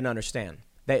Twitter didn't understand.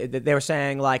 They were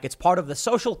saying, like, it's part of the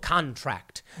social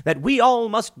contract that we all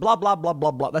must blah, blah, blah,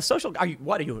 blah, blah. The social, are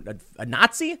you, a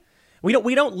Nazi?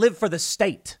 We don't live for the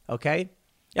state, okay?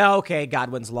 Okay,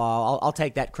 Godwin's law. I'll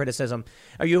take that criticism.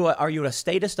 Are you a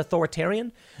statist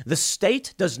authoritarian? The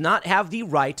state does not have the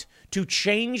right to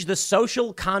change the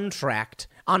social contract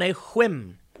on a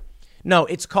whim. No,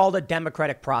 it's called a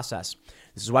democratic process.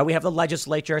 This is why we have the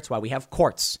legislature. It's why we have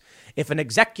courts. If an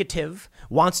executive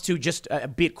wants to just,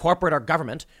 be it corporate or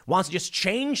government, wants to just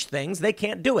change things, they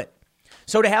can't do it.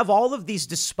 So to have all of these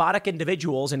despotic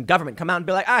individuals in government come out and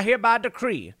be like, hereby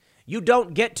decree. You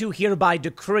don't get to hereby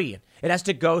decree. It has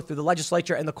to go through the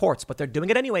legislature and the courts, but they're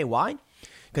doing it anyway. Why?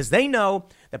 Because they know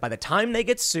that by the time they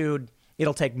get sued,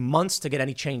 it'll take months to get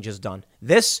any changes done.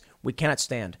 This we cannot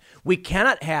stand. We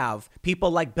cannot have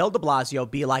people like Bill de Blasio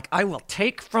be like, I will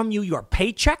take from you your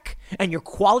paycheck and your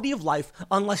quality of life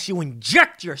unless you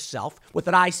inject yourself with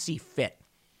what I see fit.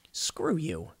 Screw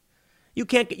you. You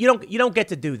don't get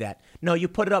to do that. No, you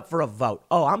put it up for a vote.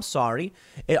 Oh, I'm sorry.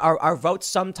 Our votes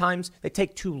sometimes, they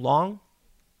take too long.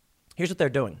 Here's what they're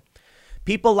doing.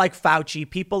 People like Fauci,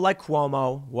 people like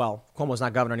Cuomo. Well, Cuomo's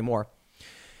not governor anymore.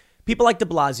 People like de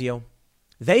Blasio.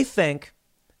 They think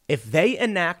if they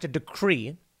enact a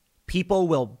decree, people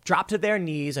will drop to their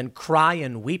knees and cry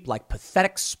and weep like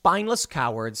pathetic, spineless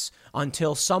cowards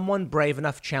until someone brave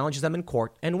enough challenges them in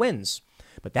court and wins.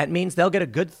 But that means they'll get a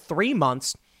good 3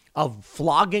 months of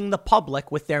flogging the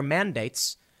public with their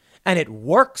mandates. And it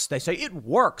works. They say it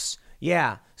works.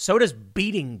 Yeah. So does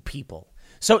beating people.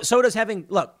 So does having,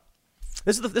 look,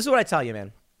 this is what I tell you,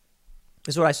 man.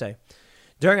 This is what I say.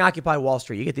 During Occupy Wall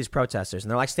Street, you get these protesters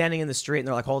and they're like standing in the street and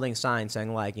they're like holding signs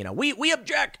saying like, we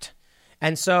object.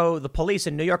 And so the police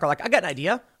in New York are like, I got an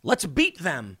idea. Let's beat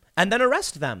them and then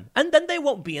arrest them. And then they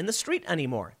won't be in the street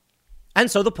anymore.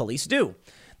 And so the police do.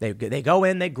 They go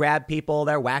in, they grab people,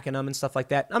 they're whacking them and stuff like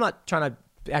that. I'm not trying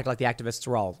to act like the activists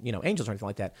are all, angels or anything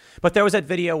like that. But there was that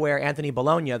video where Anthony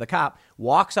Bologna, the cop,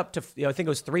 walks up to, I think it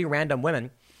was 3 random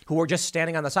women who were just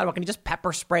standing on the sidewalk and he just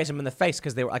pepper sprays them in the face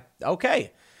because they were like,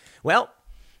 okay, well,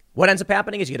 What ends up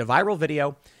happening is you get a viral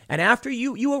video, and after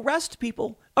you arrest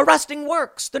people, arresting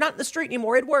works. They're not in the street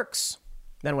anymore. It works.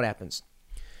 Then what happens?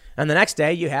 And the next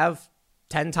day you have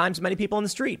 10 times as many people in the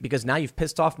street because now you've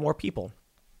pissed off more people.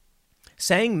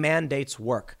 Saying mandates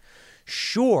work.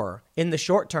 Sure, in the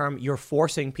short term, you're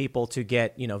forcing people to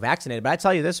get, vaccinated. But I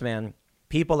tell you this, man,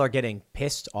 people are getting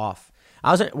pissed off.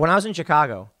 When I was in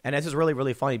Chicago, and this is really,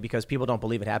 really funny because people don't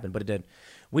believe it happened, but it did.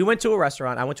 We went to a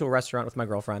restaurant. I went to a restaurant with my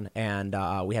girlfriend, and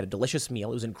we had a delicious meal.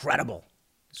 It was incredible.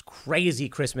 It's crazy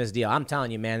Christmas deal. I'm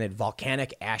telling you, man, that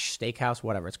volcanic ash steakhouse,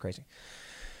 whatever. It's crazy.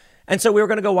 And so we're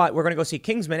going to go see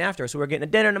Kingsman after. So we're getting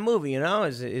a dinner and a movie,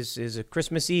 is a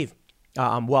Christmas Eve.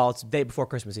 It's the day before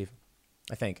Christmas Eve,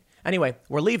 I think. Anyway,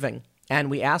 we're leaving, and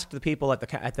we asked the people at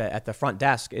the front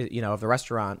desk, of the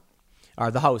restaurant, or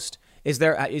the host,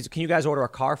 can you guys order a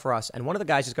car for us? And one of the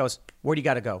guys just goes, where do you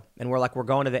got to go? And we're like, we're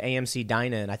going to the AMC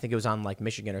Dine-In. I think it was on like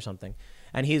Michigan or something.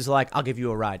 And he's like, I'll give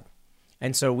you a ride.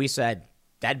 And so we said,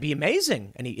 that'd be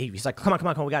amazing. And he's like, come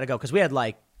on, we got to go. Cause we had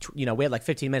like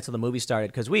 15 minutes till the movie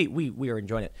started. Cause we were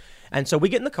enjoying it. And so we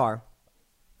get in the car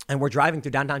and we're driving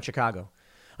through downtown Chicago.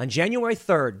 On January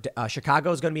 3rd,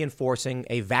 Chicago is going to be enforcing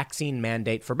a vaccine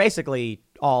mandate for basically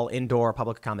all indoor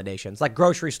public accommodations, like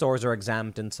grocery stores are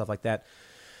exempt and stuff like that.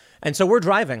 And so we're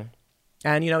driving,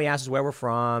 and, he asks us where we're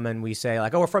from, and we say,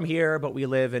 like, oh, we're from here, but we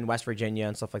live in West Virginia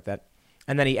and stuff like that.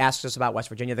 And then he asks us about West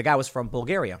Virginia. The guy was from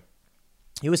Bulgaria.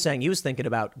 He was saying he was thinking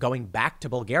about going back to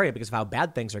Bulgaria because of how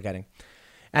bad things are getting.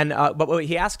 And but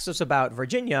he asks us about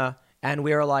Virginia, and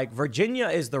we were like, Virginia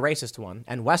is the racist one,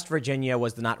 and West Virginia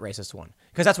was the not racist one.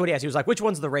 Because that's what he asked. He was like, which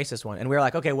one's the racist one? And we were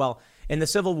like, okay, well, in the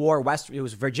Civil War, it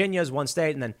was Virginia's one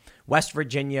state, and then West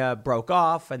Virginia broke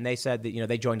off, and they said that,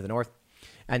 they joined the North.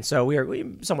 And so we were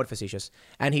somewhat facetious.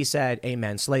 And he said,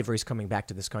 amen, slavery's coming back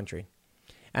to this country.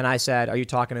 And I said, are you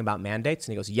talking about mandates?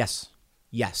 And he goes, yes.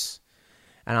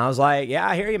 And I was like, yeah,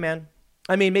 I hear you, man.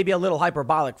 I mean, maybe a little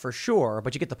hyperbolic for sure,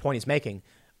 but you get the point he's making.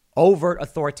 Overt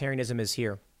authoritarianism is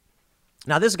here.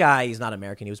 Now, this guy, he's not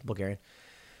American. He was Bulgarian.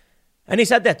 And he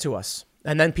said that to us.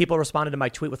 And then people responded to my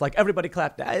tweet with like, everybody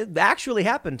clapped. That actually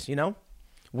happened,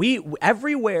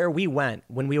 Everywhere we went,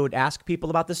 when we would ask people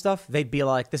about this stuff, they'd be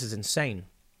like, this is insane.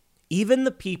 Even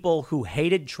the people who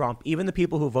hated Trump, even the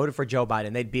people who voted for Joe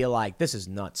Biden, they'd be like, this is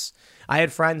nuts. I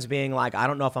had friends being like, I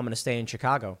don't know if I'm going to stay in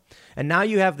Chicago. And now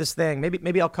you have this thing.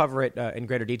 Maybe I'll cover it in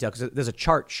greater detail because there's a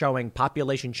chart showing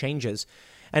population changes.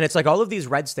 And it's like all of these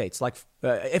red states, like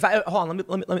hold on,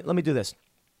 let me do this.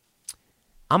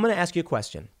 I'm going to ask you a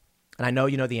question, and I know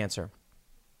you know the answer.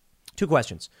 2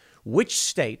 questions. Which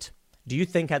state do you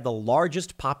think had the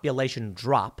largest population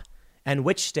drop, and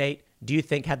which state do you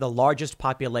think had the largest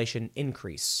population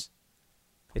increase?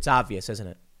 It's obvious, isn't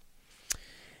it?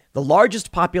 The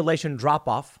largest population drop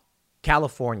off,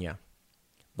 California.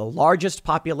 The largest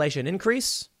population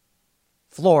increase,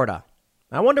 Florida.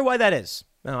 I wonder why that is.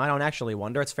 No, I don't actually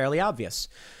wonder. It's fairly obvious.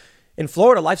 In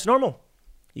Florida, life's normal.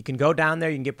 You can go down there,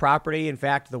 you can get property. In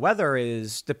fact, the weather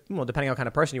is, depending on what kind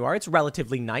of person you are, it's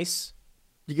relatively nice.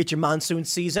 You get your monsoon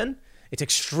season. It's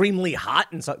extremely hot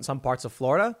in some parts of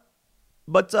Florida.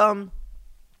 But,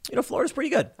 Florida's pretty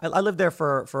good. I lived there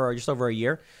for just over a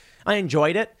year. I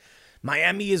enjoyed it.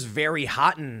 Miami is very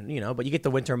hot but you get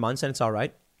the winter months and it's all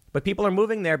right. But people are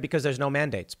moving there because there's no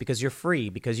mandates, because you're free,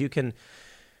 because you can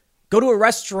go to a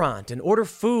restaurant and order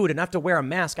food and not have to wear a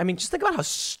mask. I mean, just think about how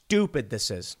stupid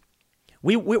this is.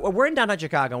 We're in downtown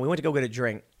Chicago and we went to go get a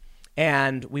drink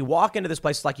and we walk into this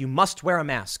place. It's like, you must wear a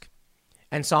mask.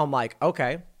 And so I'm like,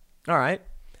 okay, all right.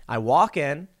 I walk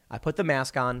in, I put the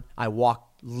mask on, I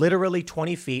walk literally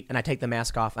 20 feet and I take the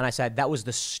mask off. And I said, that was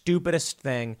the stupidest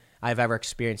thing I've ever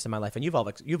experienced in my life. And you've all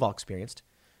experienced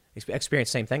the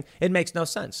same thing. It makes no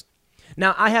sense.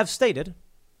 Now, I have stated,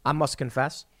 I must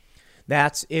confess,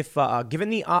 that if given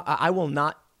the, I will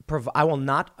not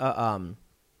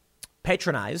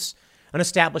patronize an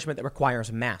establishment that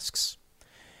requires masks.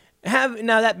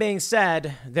 Now, that being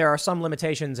said, there are some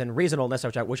limitations and reasonableness,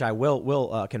 which I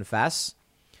will confess.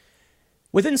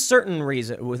 Within certain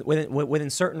reason,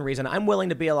 I'm willing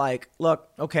to be like, look,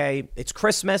 okay, it's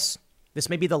Christmas. This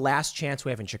may be the last chance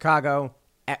we have in Chicago.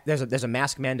 There's a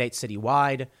mask mandate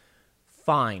citywide.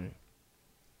 Fine.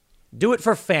 Do it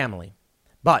for family.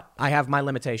 But I have my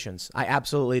limitations. I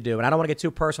absolutely do. And I don't want to get too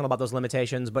personal about those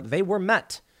limitations, but they were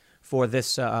met for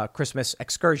this Christmas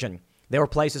excursion. There were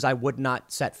places I would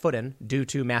not set foot in due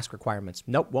to mask requirements.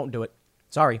 Nope, won't do it.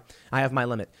 Sorry, I have my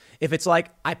limit. If it's like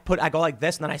I go like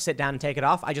this and then I sit down and take it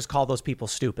off, I just call those people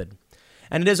stupid.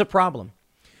 And it is a problem.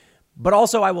 But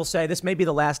also, I will say this may be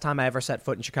the last time I ever set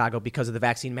foot in Chicago because of the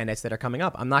vaccine mandates that are coming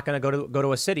up. I'm not going to go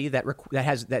to a city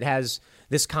that has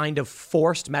this kind of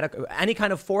any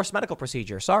kind of forced medical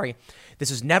procedure. Sorry,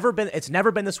 it's never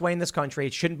been this way in this country.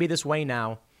 It shouldn't be this way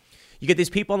now. You get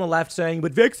these people on the left saying,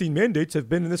 but vaccine mandates have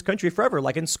been in this country forever,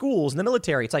 like in schools and the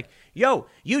military. It's like, yo,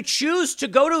 you choose to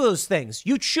go to those things.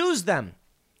 You choose them.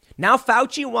 Now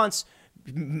Fauci wants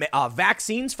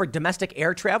vaccines for domestic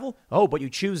air travel. Oh, but you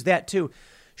choose that too.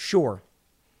 Sure.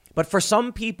 But for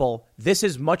some people, this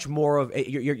is much more of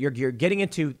you're getting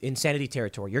into insanity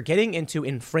territory. You're getting into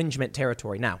infringement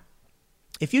territory. Now,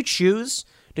 if you choose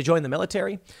to join the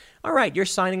military, all right, you're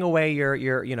signing away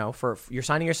you're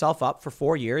signing yourself up for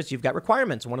 4 years. You've got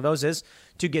requirements. One of those is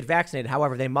to get vaccinated.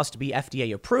 However, they must be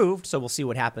FDA approved. So we'll see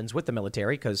what happens with the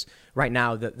military, because right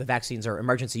now the vaccines are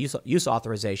emergency use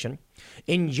authorization.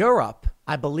 In Europe,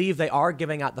 I believe they are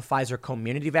giving out the Pfizer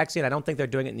community vaccine. I don't think they're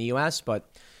doing it in the U.S., but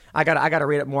I gotta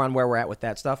read it more on where we're at with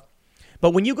that stuff.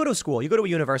 But when you go to school, you go to a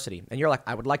university, and you're like,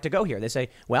 I would like to go here. They say,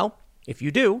 well, if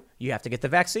you do, you have to get the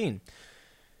vaccine.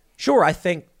 Sure,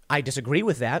 I disagree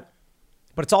with that,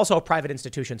 but it's also a private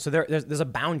institution. So there's a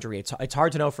boundary. It's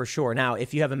hard to know for sure. Now,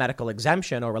 if you have a medical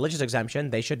exemption or religious exemption,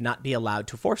 they should not be allowed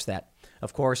to force that.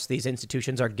 Of course, these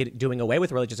institutions are doing away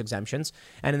with religious exemptions.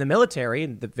 And in the military,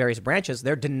 the various branches,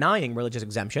 they're denying religious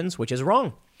exemptions, which is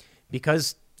wrong,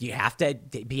 because we have a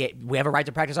right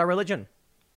to practice our religion.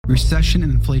 Recession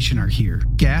and inflation are here.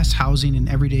 Gas, housing, and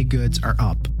everyday goods are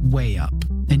up, way up.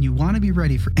 And you want to be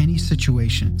ready for any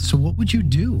situation. So what would you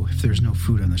do if there's no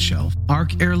food on the shelf?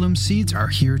 ARC Heirloom Seeds are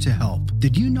here to help.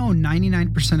 Did you know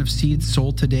 99% of seeds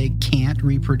sold today can't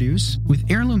reproduce? With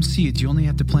Heirloom Seeds, you only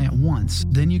have to plant once.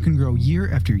 Then you can grow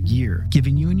year after year,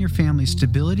 giving you and your family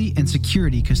stability and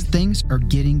security, because things are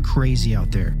getting crazy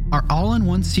out there. Our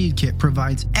all-in-one seed kit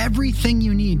provides everything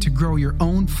you need to grow your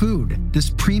own food.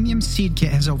 This premium seed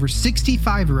kit has over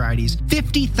 65 varieties,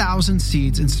 50,000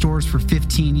 seeds, and stores for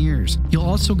 15 years. You'll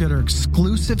also get our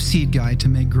exclusive seed guide to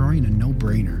make growing a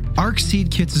no-brainer. ARC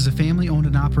Seed Kits is a family-owned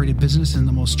and operated business and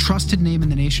the most trusted name in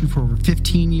the nation for over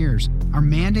 15 years. Our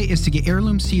mandate is to get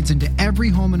heirloom seeds into every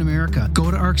home in America.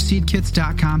 Go to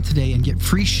arcseedkits.com today and get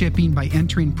free shipping by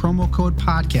entering promo code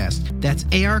podcast. That's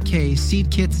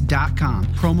ARKseedkits.com,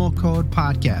 promo code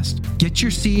podcast. Get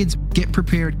your seeds, get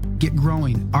prepared, get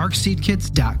growing.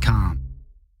 arcseedkits.com.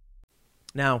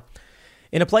 Now,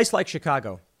 in a place like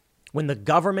Chicago, when the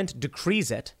government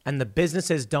decrees it and the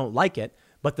businesses don't like it,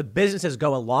 but the businesses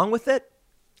go along with it,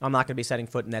 I'm not going to be setting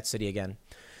foot in that city again.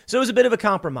 So it was a bit of a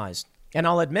compromise. And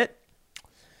I'll admit,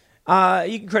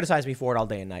 you can criticize me for it all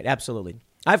day and night. Absolutely.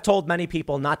 I've told many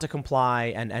people not to comply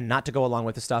and not to go along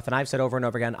with the stuff. And I've said over and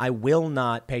over again, I will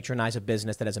not patronize a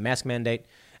business that has a mask mandate.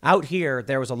 Out here,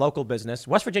 there was a local business.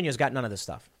 West Virginia's got none of this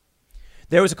stuff.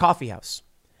 There was a coffee house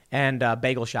and a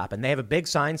bagel shop, and they have a big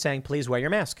sign saying, please wear your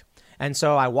mask. And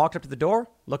so I walked up to the door,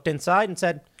 looked inside, and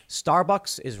said,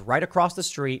 Starbucks is right across the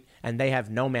street, and they have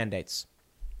no mandates.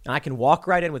 And I can walk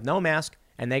right in with no mask,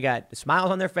 and they got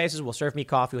smiles on their faces, will serve me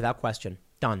coffee without question.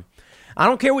 Done. I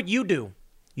don't care what you do.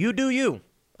 You do you.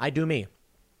 I do me.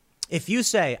 If you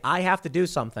say I have to do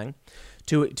something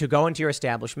to go into your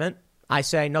establishment, I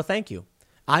say, no, thank you.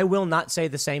 I will not say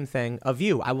the same thing of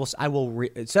you. So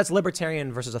that's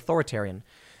libertarian versus authoritarian.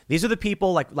 These are the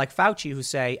people like Fauci who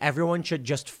say everyone should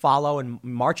just follow and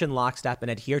march in lockstep and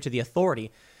adhere to the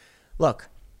authority. Look,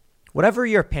 whatever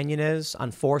your opinion is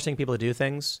on forcing people to do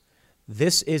things,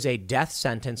 this is a death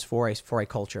sentence for a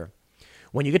culture.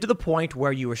 When you get to the point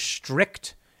where you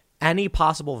restrict any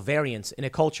possible variance in a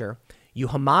culture, you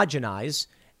homogenize,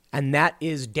 and that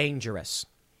is dangerous.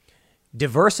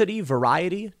 Diversity,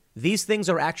 variety, these things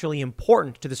are actually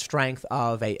important to the strength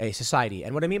of a society.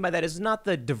 And what I mean by that is not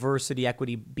the diversity,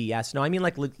 equity, BS. No, I mean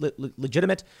like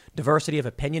legitimate diversity of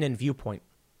opinion and viewpoint.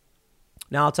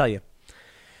 Now, I'll tell you,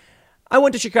 I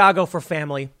went to Chicago for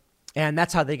family, and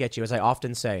that's how they get you, as I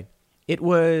often say. It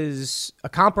was a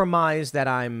compromise that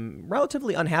I'm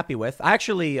relatively unhappy with. I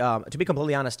actually, to be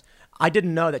completely honest, I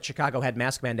didn't know that Chicago had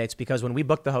mask mandates because when we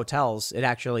booked the hotels,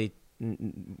 there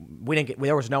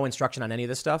was no instruction on any of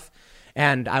this stuff.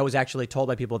 And I was actually told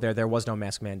by people there was no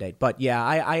mask mandate. But yeah,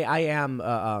 I am,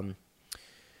 I'm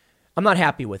not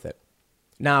happy with it.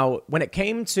 Now, when it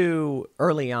came to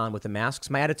early on with the masks,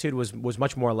 my attitude was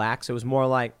much more lax. It was more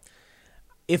like,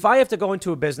 if I have to go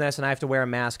into a business and I have to wear a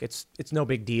mask, it's no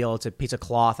big deal. It's a piece of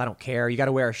cloth. I don't care. You got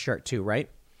to wear a shirt too, right?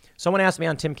 Someone asked me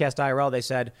on Timcast IRL, they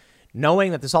said,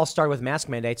 knowing that this all started with mask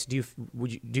mandates, do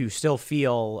you still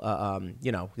feel,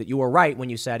 that you were right when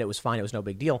you said it was fine, it was no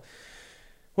big deal?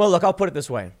 Well, look, I'll put it this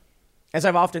way. As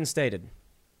I've often stated,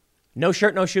 No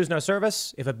shirt, no shoes, no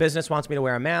service. If a business wants me to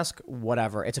wear a mask,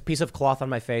 whatever. It's a piece of cloth on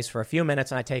my face for a few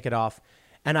minutes and I take it off.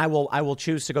 And I will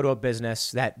choose to go to a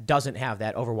business that doesn't have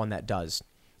that over one that does.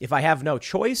 If I have no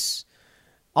choice,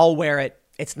 I'll wear it.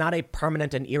 It's not a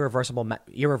permanent and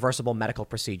irreversible medical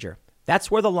procedure. That's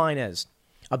where the line is.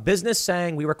 A business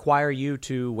saying we require you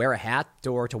to wear a hat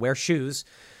or to wear shoes,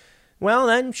 well,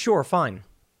 then sure, fine.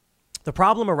 The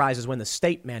problem arises when the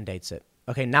state mandates it.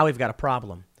 Okay, now we've got a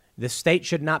problem. The state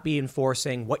should not be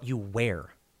enforcing what you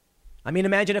wear. I mean,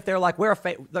 imagine if they're like,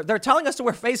 they're telling us to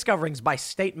wear face coverings by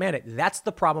state mandate. That's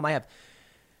the problem I have.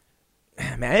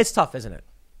 Man, it's tough, isn't it?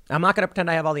 I'm not going to pretend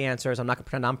I have all the answers. I'm not going to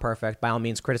pretend I'm perfect. By all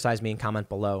means, criticize me and comment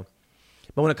below.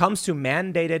 But when it comes to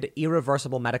mandated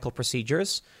irreversible medical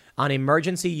procedures on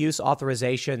emergency use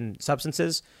authorization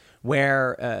substances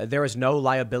where there is no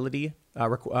liability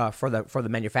for the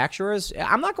manufacturers,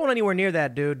 I'm not going anywhere near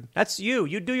that, dude. That's you.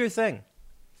 You do your thing.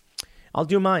 I'll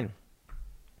do mine.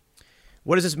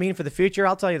 What does this mean for the future?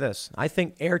 I'll tell you this. I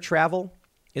think air travel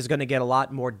is going to get a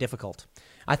lot more difficult.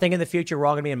 I think in the future, we're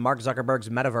all going to be in Mark Zuckerberg's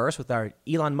metaverse with our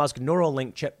Elon Musk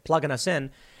Neuralink chip plugging us in.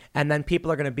 And then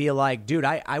people are going to be like, dude,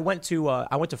 I went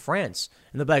to France.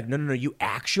 And they'll be like, no, you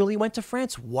actually went to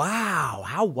France? Wow.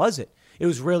 How was it? It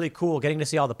was really cool getting to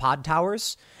see all the pod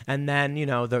towers. And then,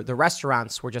 the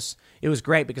restaurants were it was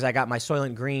great because I got my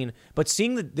Soylent Green. But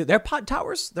seeing their pod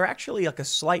towers, they're actually like a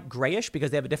slight grayish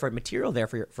because they have a different material there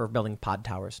for building pod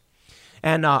towers.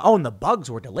 And, and the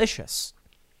bugs were delicious.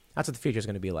 That's what the future is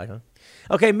going to be like, huh?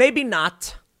 Okay, maybe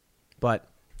not. But,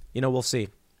 we'll see.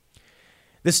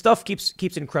 This stuff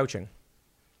keeps encroaching.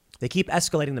 They keep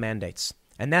escalating the mandates.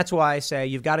 And that's why I say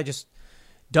you've got to just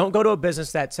don't go to a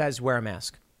business that says wear a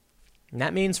mask. And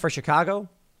that means for Chicago,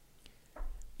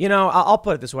 I'll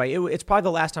put it this way. It's probably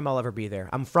the last time I'll ever be there.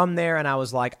 I'm from there and I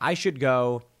was like, I should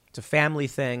go. It's a family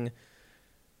thing.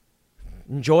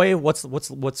 Enjoy what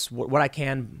I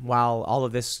can while all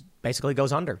of this basically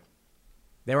goes under.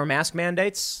 There were mask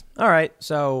mandates. All right.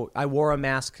 So I wore a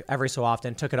mask every so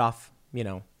often, took it off.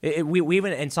 We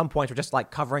even in some points were just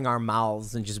like covering our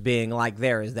mouths and just being like,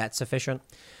 is that sufficient?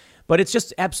 But it's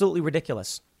just absolutely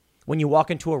ridiculous. When you walk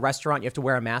into a restaurant, you have to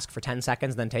wear a mask for 10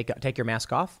 seconds, then take your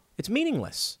mask off. It's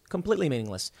meaningless, completely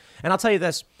meaningless. And I'll tell you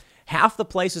this, half the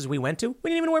places we went to, we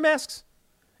didn't even wear masks.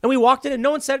 And we walked in and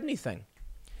no one said anything.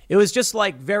 It was just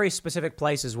like very specific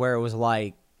places where it was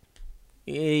like,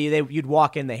 you'd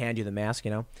walk in, they hand you the mask,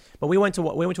 But we went to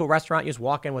a restaurant, you just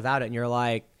walk in without it, and you're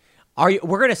like,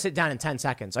 we're going to sit down in 10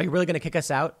 seconds. Are you really going to kick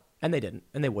us out? And they didn't,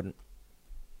 and they wouldn't.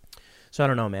 So I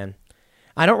don't know, man.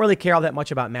 I don't really care all that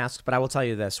much about masks, but I will tell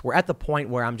you this. We're at the point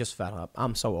where I'm just fed up.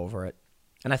 I'm so over it.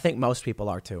 And I think most people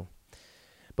are too.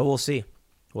 But we'll see.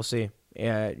 We'll see.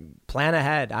 Plan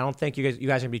ahead. I don't think you guys are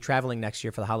going to be traveling next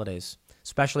year for the holidays,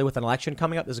 especially with an election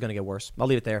coming up. This is going to get worse. I'll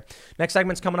leave it there. Next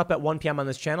segment's coming up at 1 p.m. on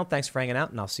this channel. Thanks for hanging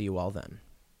out, and I'll see you all then.